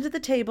one end of the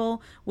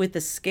table with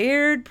the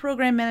scared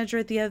program manager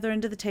at the other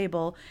end of the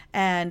table,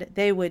 and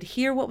they would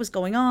hear what was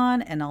going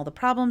on and all the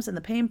problems and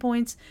the pain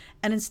points,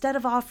 and instead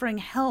of offering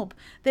help,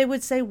 they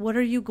would say, "What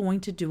are you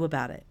going to do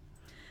about it?"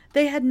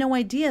 They had no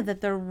idea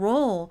that their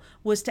role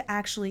was to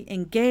actually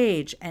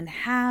engage and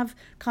have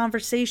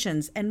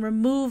conversations and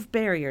remove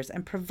barriers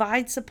and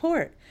provide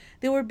support.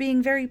 They were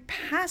being very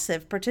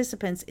passive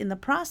participants in the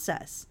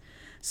process.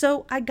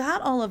 So I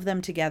got all of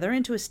them together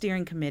into a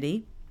steering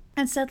committee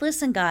and said,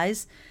 "Listen,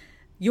 guys,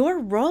 your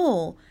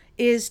role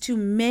is to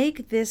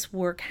make this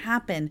work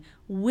happen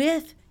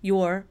with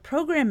your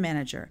program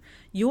manager.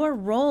 Your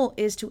role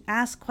is to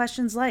ask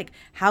questions like,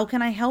 how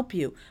can I help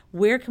you?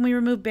 Where can we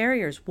remove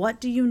barriers?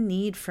 What do you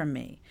need from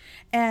me?"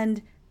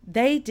 And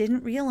they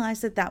didn't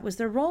realize that that was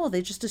their role.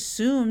 They just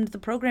assumed the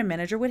program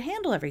manager would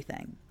handle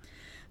everything.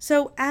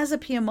 So as a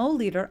PMO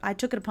leader, I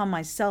took it upon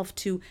myself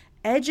to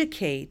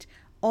educate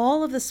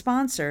all of the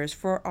sponsors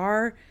for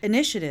our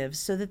initiatives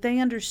so that they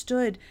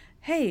understood,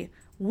 hey,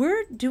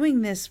 we're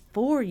doing this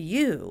for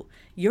you.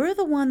 You're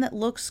the one that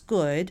looks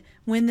good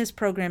when this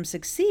program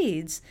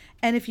succeeds.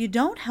 And if you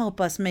don't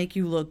help us make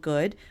you look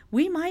good,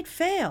 we might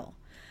fail.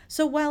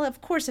 So while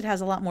of course it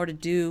has a lot more to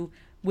do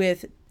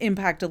with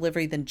impact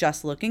delivery than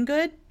just looking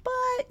good,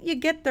 but you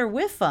get there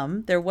with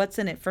them, they're what's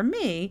in it for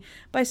me,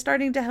 by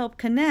starting to help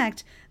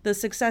connect the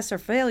success or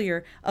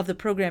failure of the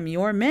program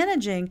you're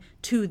managing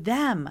to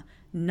them,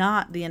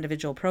 not the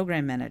individual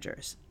program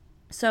managers.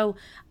 So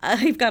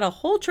I've got a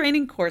whole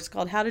training course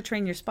called How to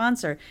Train Your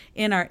Sponsor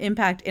in our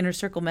Impact Inner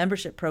Circle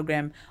membership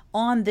program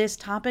on this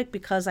topic,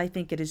 because I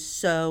think it is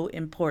so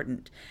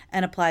important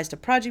and applies to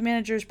project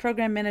managers,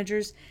 program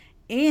managers,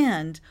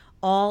 and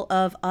all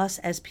of us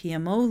as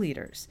PMO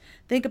leaders.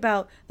 Think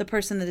about the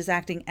person that is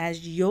acting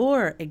as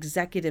your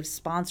executive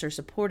sponsor,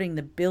 supporting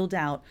the build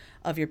out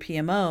of your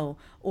PMO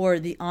or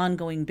the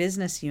ongoing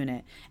business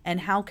unit.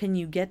 And how can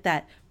you get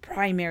that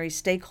primary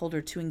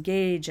stakeholder to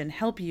engage and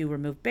help you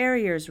remove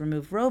barriers,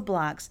 remove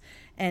roadblocks,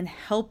 and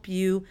help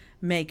you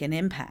make an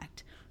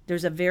impact?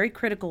 There's a very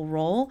critical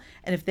role.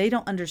 And if they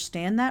don't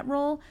understand that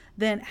role,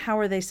 then how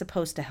are they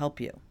supposed to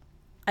help you?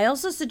 I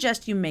also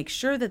suggest you make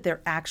sure that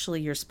they're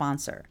actually your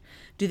sponsor.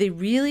 Do they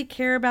really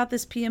care about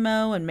this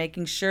PMO and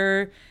making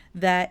sure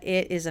that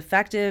it is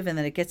effective and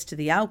that it gets to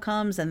the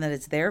outcomes and that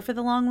it's there for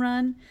the long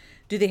run?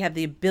 Do they have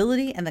the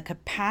ability and the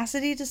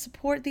capacity to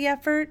support the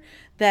effort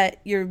that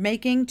you're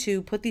making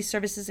to put these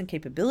services and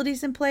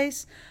capabilities in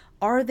place?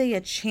 Are they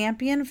a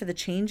champion for the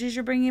changes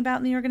you're bringing about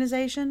in the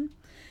organization?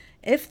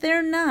 If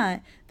they're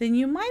not, then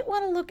you might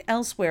want to look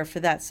elsewhere for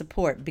that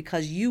support,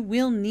 because you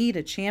will need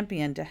a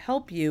champion to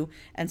help you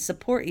and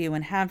support you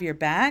and have your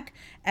back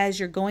as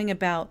you're going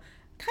about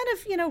kind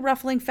of,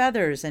 ruffling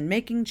feathers and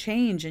making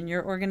change in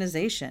your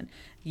organization.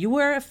 You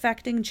are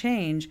affecting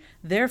change.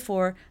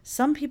 Therefore,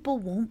 some people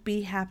won't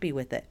be happy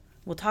with it.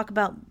 We'll talk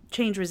about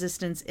change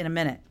resistance in a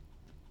minute.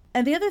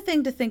 And the other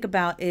thing to think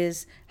about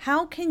is,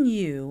 how can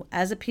you,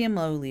 as a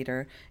PMO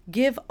leader,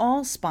 give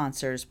all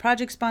sponsors,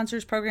 project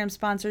sponsors, program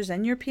sponsors,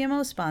 and your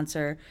PMO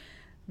sponsor,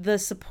 the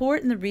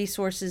support and the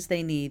resources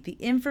they need, the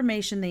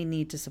information they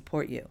need to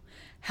support you.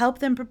 Help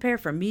them prepare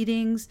for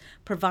meetings,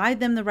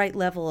 provide them the right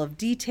level of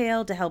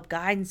detail to help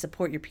guide and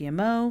support your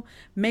PMO,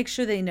 make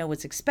sure they know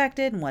what's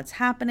expected and what's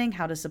happening,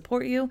 how to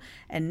support you,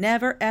 and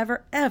never,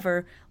 ever,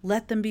 ever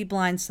let them be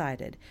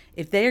blindsided.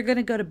 If they are going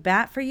to go to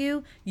bat for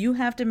you, you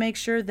have to make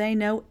sure they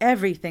know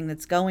everything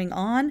that's going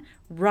on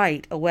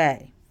right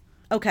away.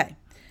 Okay,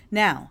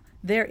 now,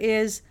 there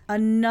is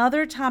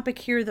another topic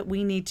here that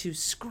we need to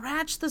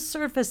scratch the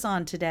surface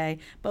on today,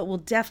 but we'll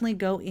definitely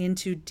go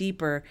into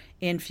deeper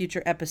in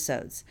future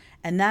episodes.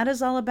 And that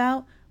is all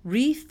about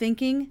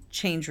rethinking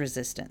change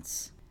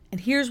resistance.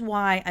 And here's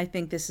why I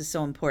think this is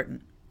so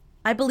important.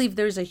 I believe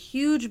there's a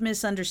huge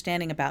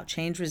misunderstanding about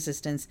change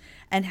resistance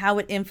and how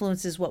it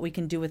influences what we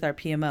can do with our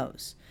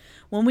PMOs.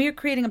 When we are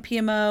creating a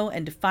PMO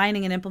and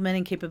defining and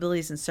implementing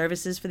capabilities and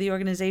services for the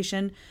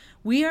organization,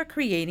 we are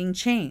creating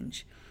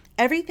change.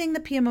 Everything the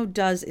PMO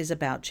does is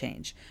about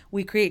change.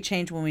 We create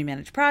change when we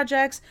manage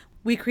projects.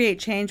 We create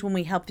change when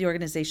we help the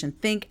organization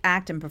think,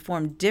 act, and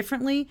perform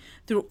differently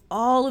through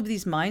all of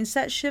these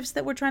mindset shifts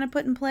that we're trying to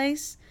put in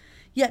place.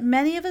 Yet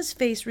many of us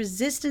face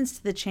resistance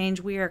to the change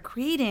we are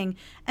creating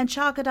and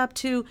chalk it up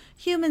to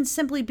humans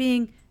simply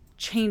being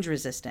change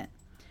resistant.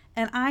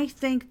 And I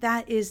think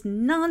that is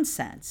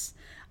nonsense.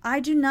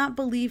 I do not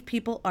believe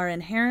people are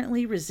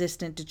inherently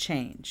resistant to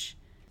change.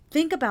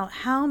 Think about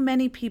how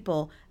many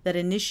people that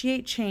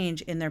initiate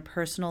change in their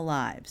personal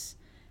lives.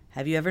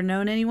 Have you ever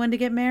known anyone to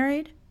get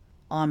married?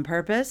 On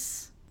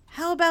purpose?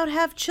 How about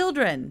have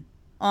children?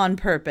 On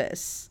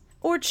purpose?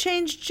 Or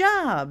change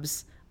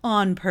jobs?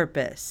 on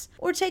purpose,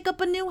 or take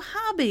up a new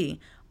hobby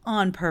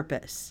on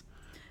purpose.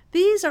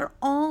 These are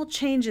all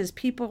changes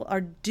people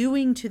are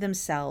doing to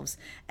themselves,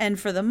 and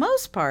for the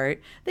most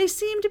part, they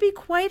seem to be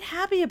quite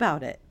happy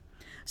about it.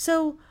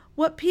 So,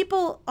 what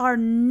people are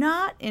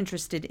not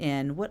interested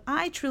in, what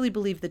I truly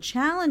believe the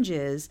challenge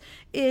is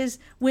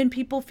when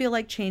people feel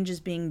like change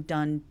is being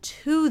done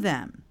to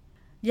them.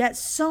 Yet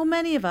so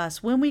many of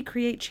us, when we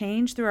create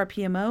change through our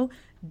PMO,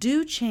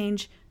 do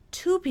change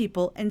to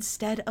people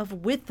instead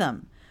of with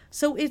them.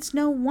 So it's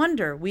no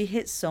wonder we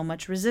hit so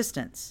much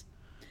resistance.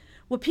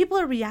 What people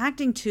are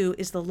reacting to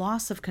is the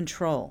loss of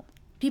control.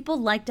 People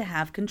like to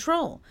have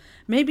control,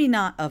 maybe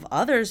not of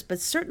others, but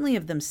certainly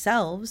of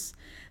themselves.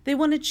 They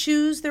want to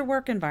choose their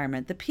work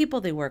environment, the people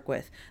they work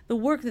with, the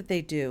work that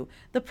they do,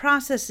 the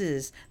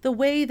processes, the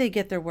way they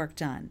get their work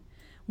done.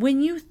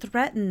 When you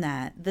threaten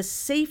that, the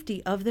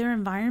safety of their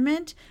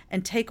environment,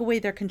 and take away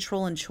their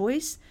control and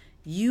choice,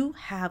 you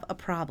have a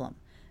problem.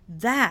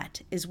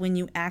 That is when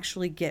you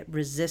actually get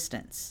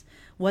resistance.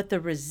 What they're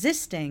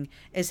resisting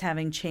is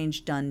having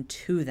change done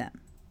to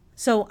them.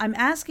 So I'm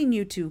asking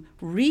you to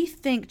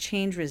rethink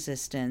change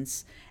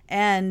resistance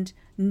and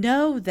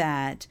know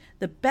that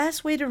the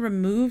best way to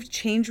remove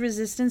change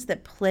resistance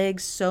that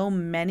plagues so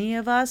many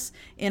of us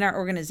in our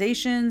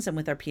organizations and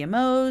with our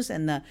PMOs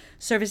and the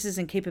services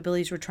and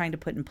capabilities we're trying to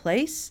put in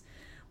place,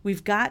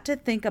 we've got to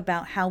think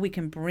about how we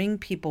can bring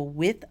people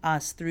with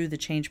us through the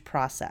change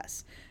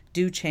process.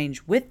 Do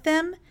change with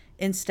them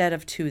instead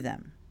of to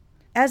them.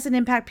 As an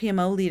Impact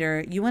PMO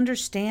leader, you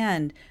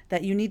understand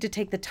that you need to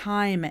take the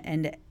time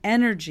and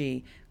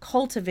energy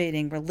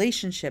cultivating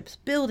relationships,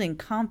 building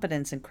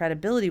confidence and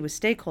credibility with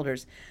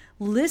stakeholders,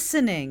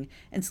 listening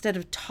instead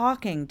of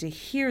talking to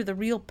hear the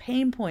real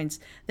pain points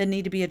that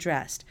need to be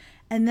addressed,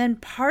 and then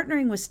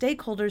partnering with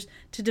stakeholders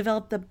to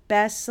develop the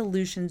best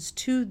solutions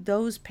to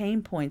those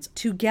pain points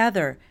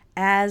together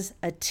as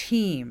a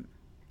team.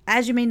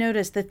 As you may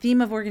notice, the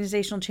theme of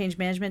organizational change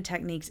management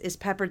techniques is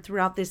peppered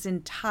throughout this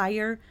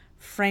entire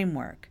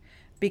framework,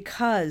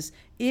 because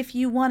if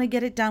you want to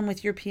get it done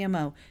with your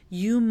PMO,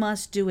 you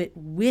must do it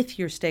with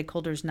your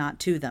stakeholders, not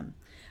to them.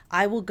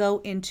 I will go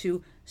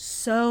into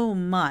so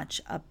much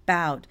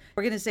about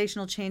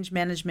organizational change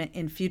management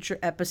in future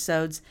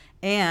episodes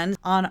and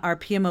on our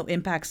PMO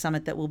Impact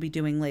Summit that we'll be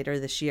doing later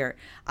this year.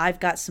 I've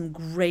got some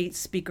great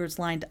speakers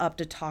lined up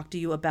to talk to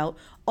you about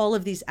all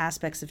of these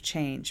aspects of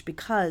change,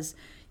 because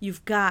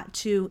you've got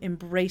to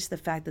embrace the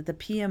fact that the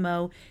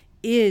PMO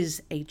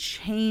is a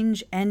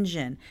change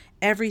engine.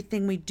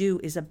 Everything we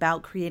do is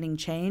about creating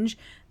change.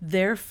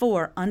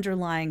 Therefore,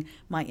 underlying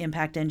my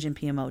Impact Engine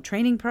PMO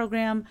training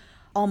program,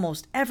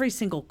 almost every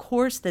single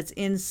course that's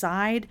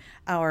inside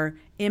our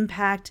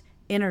Impact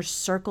Inner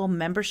Circle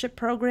membership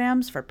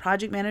programs for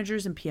project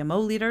managers and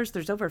PMO leaders.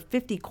 There's over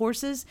 50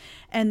 courses,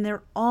 and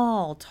they're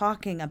all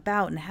talking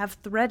about and have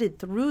threaded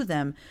through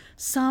them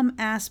some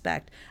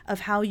aspect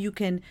of how you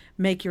can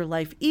make your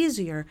life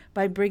easier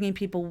by bringing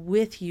people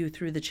with you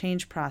through the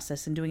change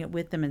process and doing it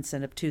with them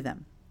instead of to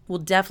them. We'll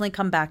definitely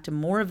come back to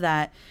more of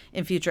that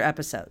in future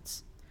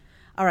episodes.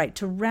 All right,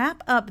 to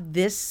wrap up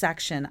this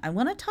section, I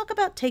want to talk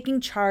about taking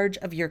charge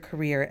of your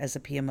career as a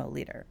PMO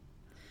leader.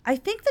 I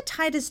think the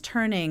tide is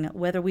turning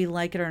whether we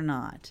like it or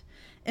not.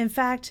 In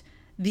fact,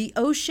 the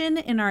ocean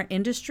in our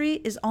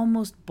industry is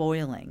almost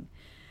boiling.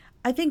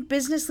 I think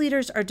business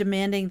leaders are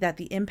demanding that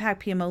the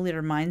Impact PMO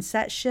leader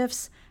mindset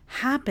shifts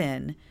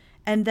happen,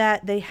 and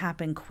that they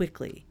happen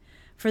quickly.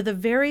 For the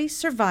very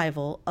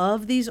survival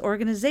of these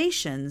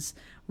organizations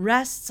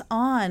rests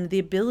on the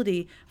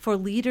ability for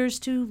leaders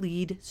to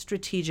lead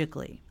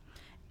strategically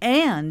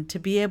and to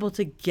be able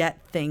to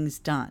get things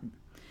done.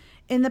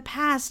 In the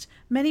past,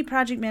 many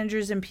project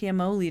managers and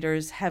PMO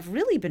leaders have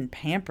really been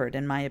pampered,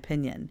 in my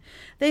opinion.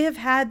 They have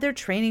had their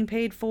training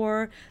paid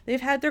for,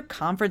 they've had their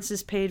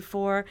conferences paid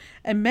for,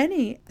 and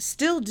many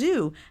still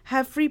do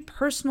have free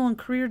personal and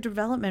career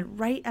development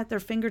right at their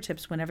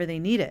fingertips whenever they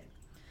need it.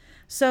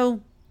 So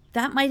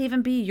that might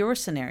even be your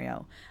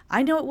scenario.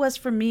 I know it was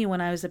for me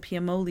when I was a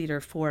PMO leader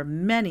for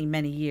many,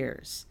 many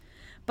years.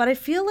 But I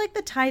feel like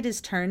the tide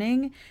is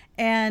turning,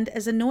 and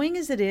as annoying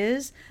as it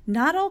is,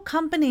 not all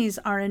companies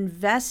are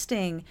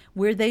investing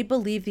where they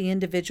believe the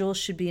individual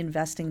should be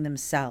investing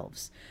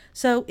themselves.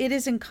 So it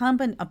is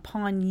incumbent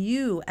upon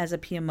you as a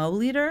PMO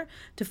leader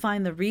to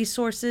find the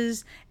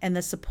resources and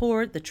the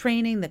support, the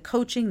training, the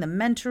coaching, the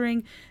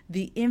mentoring,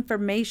 the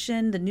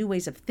information, the new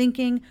ways of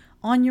thinking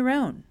on your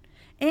own.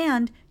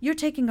 And you're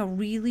taking a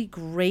really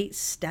great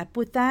step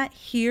with that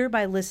here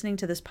by listening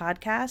to this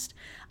podcast.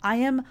 I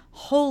am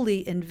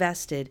wholly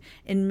invested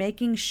in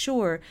making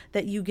sure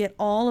that you get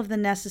all of the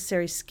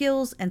necessary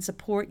skills and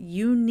support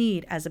you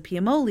need as a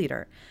PMO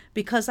leader,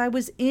 because I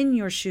was in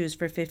your shoes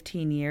for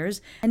 15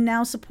 years and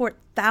now support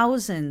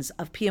thousands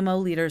of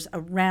PMO leaders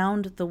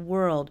around the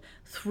world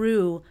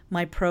through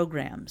my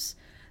programs.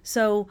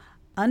 So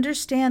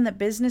understand that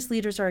business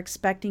leaders are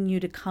expecting you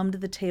to come to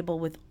the table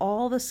with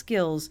all the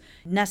skills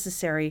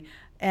necessary,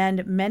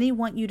 and many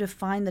want you to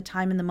find the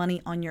time and the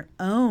money on your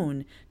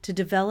own to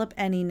develop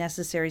any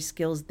necessary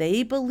skills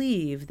they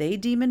believe, they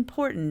deem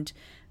important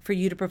for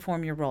you to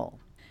perform your role.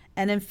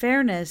 And in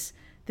fairness,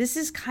 this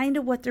is kind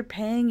of what they're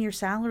paying your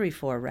salary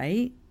for,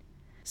 right?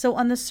 So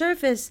on the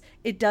surface,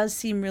 it does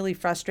seem really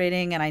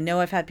frustrating. And I know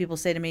I've had people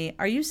say to me,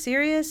 are you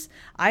serious?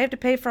 I have to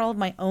pay for all of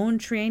my own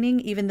training,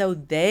 even though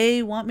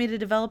they want me to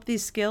develop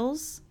these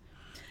skills?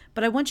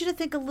 But I want you to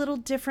think a little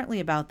differently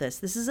about this.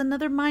 This is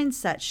another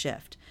mindset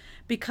shift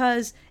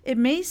because it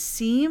may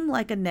seem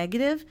like a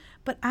negative,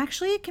 but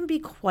actually it can be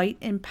quite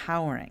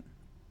empowering.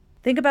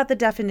 Think about the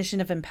definition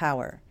of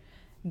empower.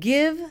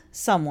 Give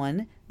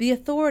someone the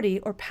authority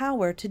or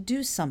power to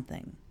do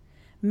something.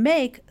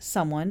 Make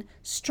someone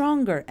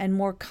stronger and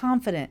more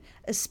confident,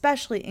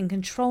 especially in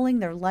controlling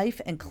their life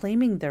and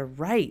claiming their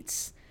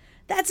rights.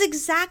 That's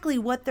exactly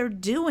what they're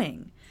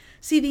doing.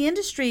 See, the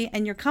industry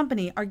and your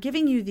company are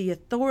giving you the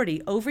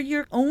authority over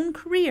your own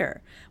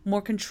career,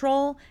 more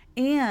control,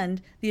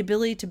 and the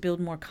ability to build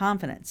more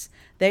confidence.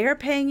 They are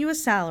paying you a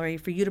salary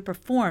for you to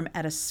perform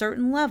at a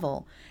certain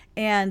level,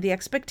 and the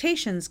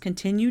expectations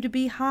continue to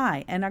be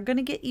high and are going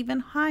to get even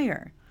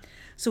higher.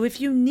 So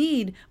if you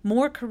need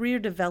more career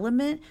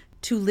development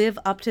to live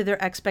up to their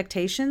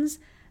expectations,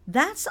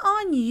 that's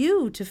on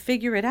you to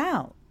figure it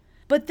out.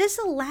 But this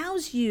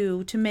allows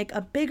you to make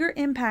a bigger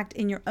impact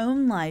in your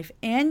own life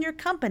and your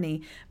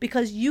company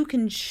because you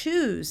can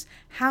choose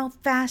how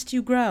fast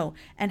you grow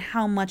and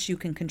how much you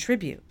can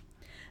contribute.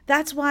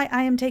 That's why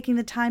I am taking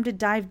the time to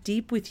dive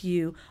deep with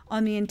you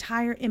on the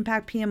entire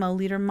Impact PMO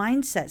Leader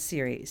Mindset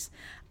series.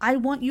 I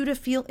want you to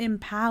feel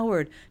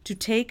empowered to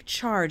take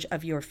charge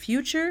of your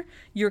future,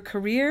 your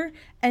career,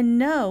 and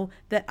know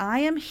that I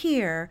am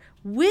here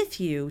with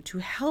you to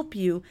help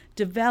you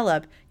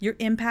develop your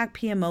Impact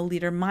PMO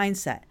Leader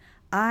Mindset.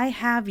 I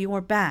have your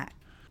back.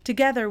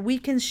 Together, we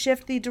can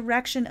shift the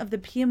direction of the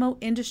PMO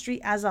industry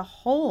as a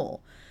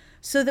whole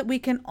so that we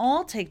can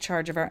all take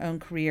charge of our own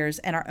careers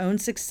and our own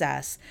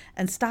success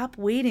and stop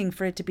waiting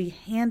for it to be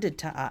handed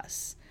to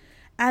us,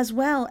 as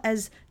well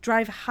as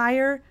drive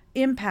higher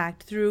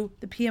impact through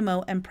the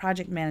PMO and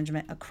project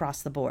management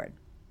across the board.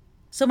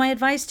 So my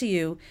advice to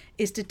you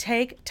is to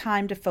take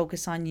time to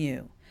focus on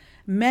you.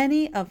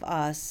 Many of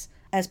us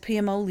as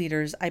PMO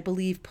leaders, I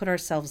believe, put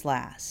ourselves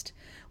last.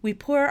 We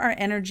pour our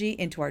energy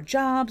into our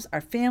jobs,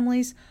 our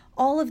families,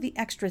 all of the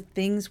extra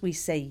things we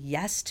say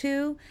yes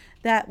to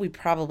that we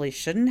probably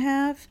shouldn't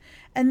have,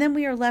 and then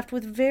we are left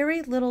with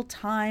very little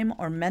time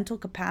or mental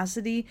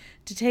capacity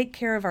to take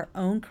care of our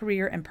own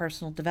career and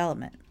personal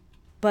development.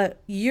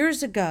 But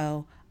years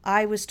ago,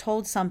 I was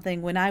told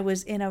something when I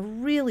was in a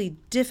really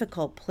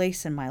difficult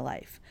place in my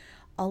life.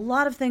 A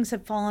lot of things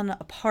had fallen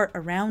apart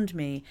around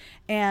me,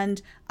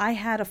 and I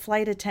had a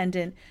flight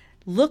attendant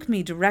look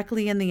me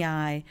directly in the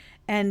eye,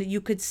 and you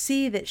could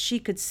see that she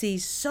could see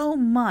so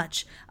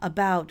much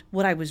about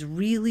what I was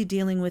really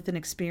dealing with and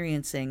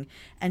experiencing,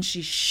 and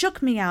she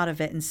shook me out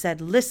of it and said,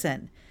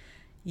 listen,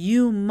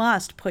 you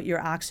must put your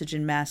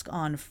oxygen mask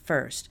on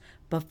first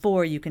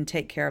before you can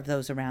take care of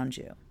those around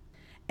you.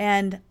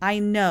 And I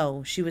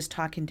know she was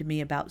talking to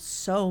me about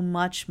so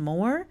much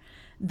more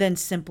than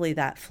simply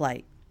that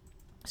flight.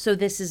 So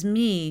this is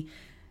me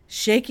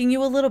shaking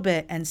you a little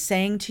bit and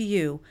saying to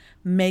you,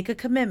 make a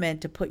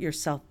commitment to put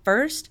yourself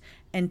first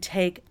and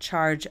take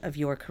charge of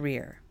your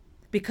career.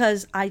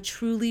 Because I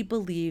truly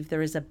believe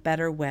there is a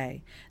better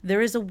way.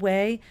 There is a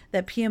way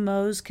that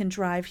PMOs can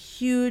drive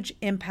huge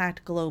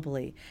impact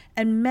globally.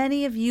 And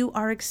many of you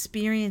are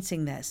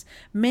experiencing this.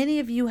 Many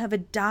of you have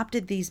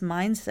adopted these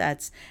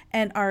mindsets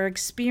and are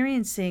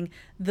experiencing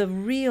the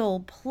real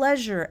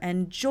pleasure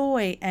and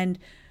joy and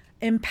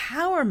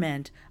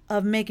empowerment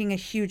of making a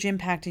huge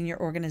impact in your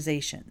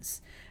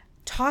organizations.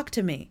 Talk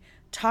to me.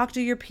 Talk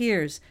to your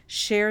peers.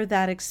 Share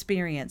that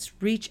experience.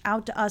 Reach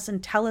out to us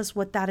and tell us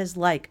what that is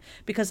like,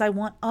 because I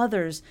want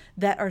others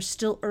that are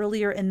still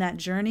earlier in that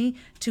journey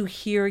to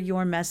hear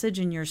your message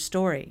and your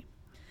story.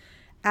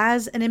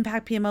 As an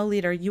Impact PMO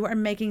leader, you are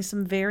making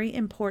some very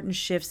important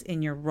shifts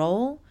in your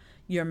role,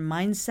 your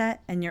mindset,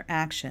 and your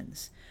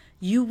actions.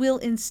 You will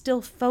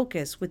instill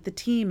focus with the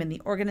team and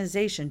the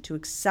organization to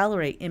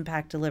accelerate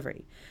impact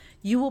delivery.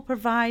 You will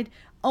provide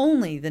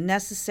only the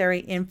necessary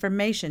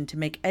information to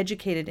make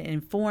educated and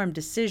informed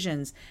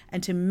decisions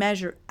and to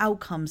measure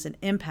outcomes and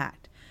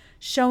impact,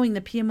 showing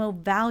the PMO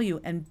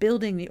value and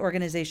building the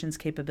organization's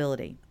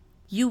capability.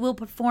 You will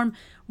perform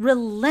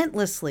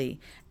relentlessly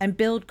and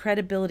build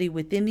credibility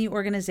within the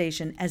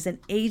organization as an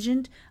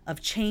agent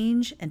of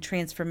change and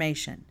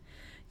transformation.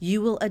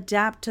 You will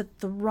adapt to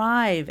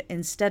thrive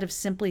instead of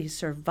simply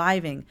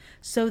surviving,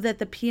 so that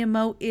the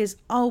PMO is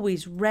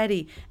always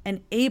ready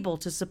and able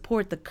to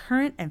support the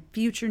current and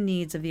future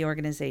needs of the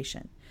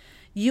organization.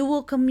 You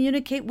will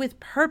communicate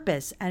with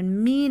purpose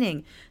and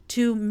meaning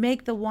to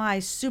make the why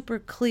super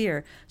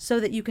clear so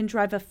that you can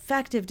drive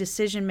effective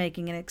decision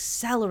making and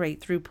accelerate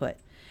throughput.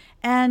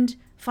 And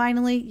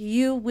finally,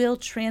 you will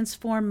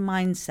transform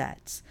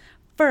mindsets.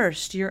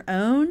 First, your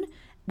own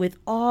with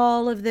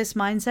all of this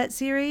mindset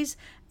series,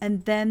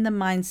 and then the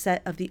mindset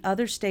of the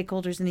other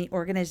stakeholders in the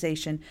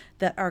organization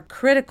that are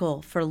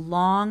critical for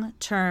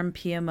long-term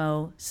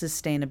PMO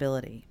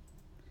sustainability.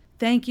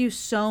 Thank you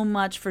so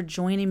much for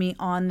joining me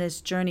on this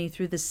journey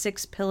through the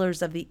 6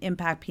 pillars of the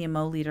Impact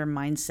PMO Leader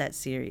Mindset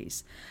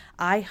series.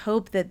 I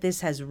hope that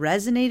this has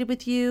resonated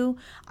with you.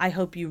 I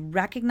hope you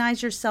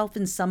recognize yourself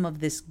in some of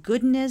this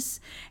goodness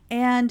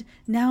and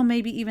now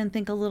maybe even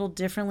think a little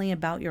differently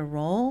about your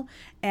role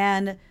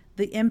and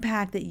the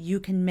impact that you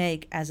can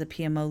make as a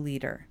PMO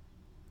leader.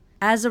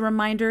 As a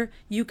reminder,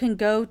 you can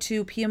go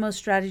to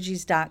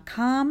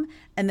pmostrategies.com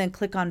and then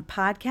click on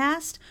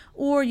podcast,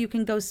 or you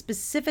can go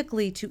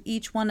specifically to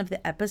each one of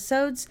the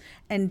episodes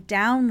and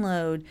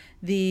download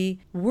the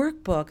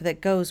workbook that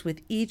goes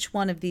with each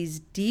one of these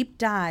deep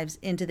dives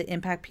into the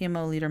Impact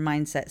PMO Leader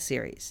Mindset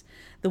series.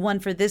 The one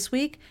for this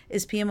week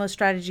is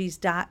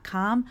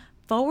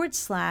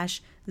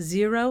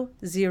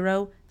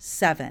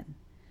pmostrategies.com/007.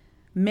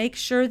 Make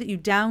sure that you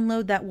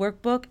download that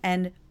workbook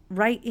and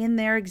write in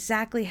there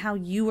exactly how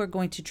you are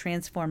going to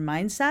transform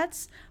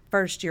mindsets,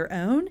 first your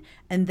own,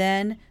 and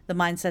then the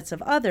mindsets of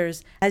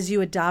others as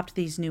you adopt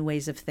these new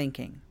ways of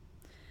thinking.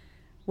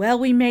 Well,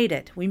 we made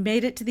it. We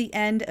made it to the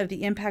end of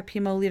the Impact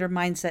PMO Leader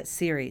Mindset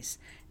series.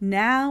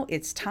 Now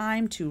it's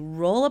time to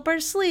roll up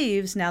our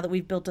sleeves now that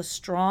we've built a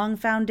strong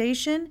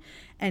foundation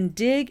and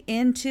dig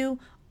into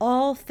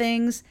all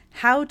things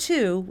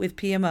how-to with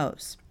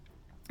PMOs.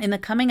 In the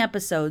coming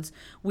episodes,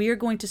 we are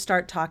going to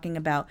start talking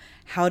about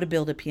how to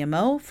build a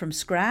PMO from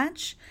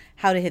scratch,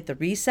 how to hit the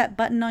reset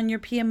button on your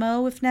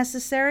PMO if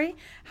necessary,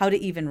 how to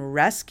even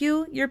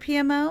rescue your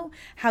PMO,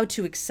 how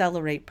to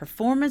accelerate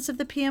performance of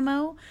the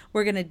PMO.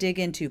 We're going to dig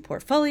into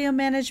portfolio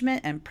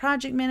management and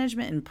project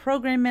management and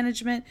program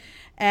management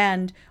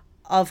and,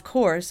 of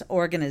course,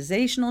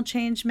 organizational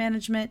change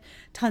management,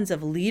 tons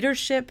of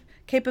leadership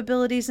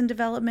capabilities and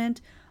development,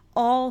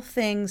 all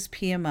things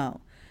PMO.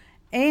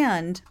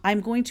 And I'm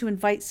going to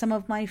invite some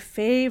of my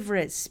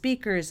favorite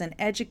speakers and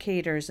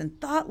educators and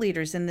thought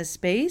leaders in this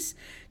space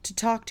to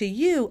talk to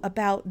you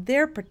about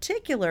their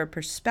particular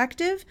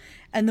perspective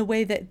and the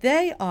way that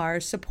they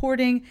are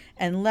supporting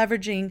and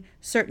leveraging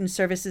certain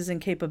services and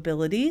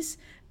capabilities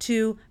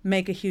to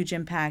make a huge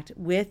impact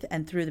with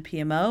and through the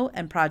PMO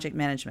and project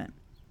management.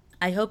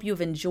 I hope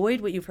you've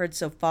enjoyed what you've heard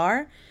so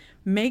far.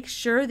 Make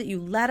sure that you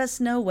let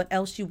us know what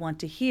else you want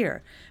to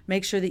hear.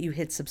 Make sure that you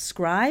hit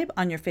subscribe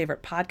on your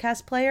favorite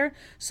podcast player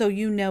so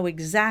you know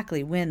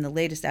exactly when the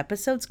latest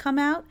episodes come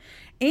out,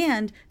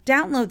 and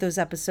download those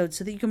episodes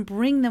so that you can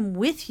bring them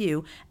with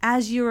you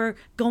as you're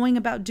going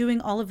about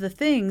doing all of the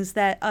things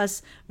that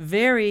us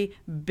very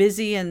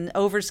busy and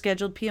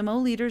overscheduled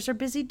PMO leaders are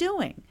busy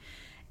doing.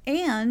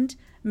 And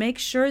make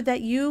sure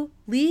that you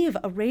leave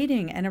a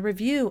rating and a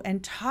review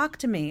and talk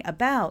to me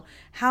about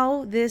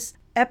how this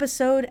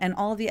episode and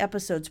all the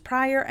episodes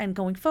prior and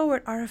going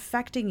forward are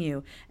affecting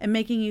you and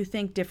making you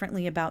think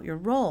differently about your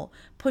role,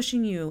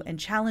 pushing you and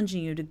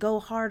challenging you to go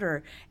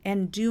harder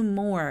and do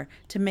more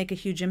to make a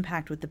huge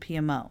impact with the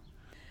PMO.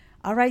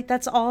 All right,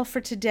 that's all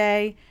for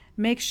today.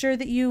 Make sure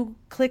that you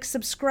click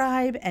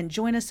subscribe and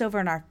join us over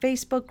in our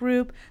Facebook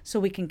group so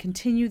we can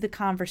continue the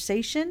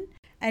conversation.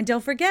 And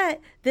don't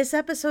forget, this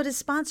episode is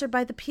sponsored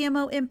by the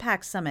PMO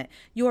Impact Summit,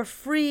 your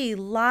free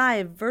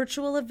live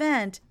virtual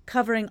event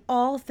covering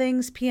all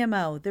things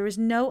PMO. There is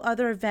no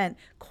other event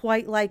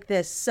quite like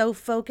this, so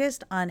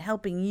focused on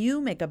helping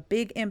you make a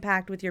big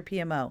impact with your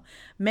PMO.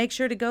 Make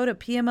sure to go to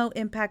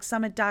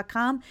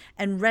pmoimpactsummit.com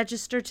and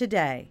register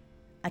today.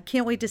 I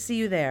can't wait to see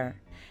you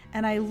there.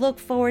 And I look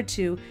forward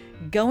to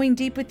going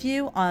deep with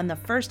you on the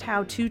first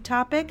how-to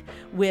topic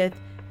with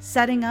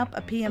setting up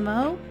a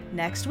PMO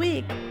next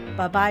week.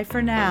 Bye-bye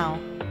for now.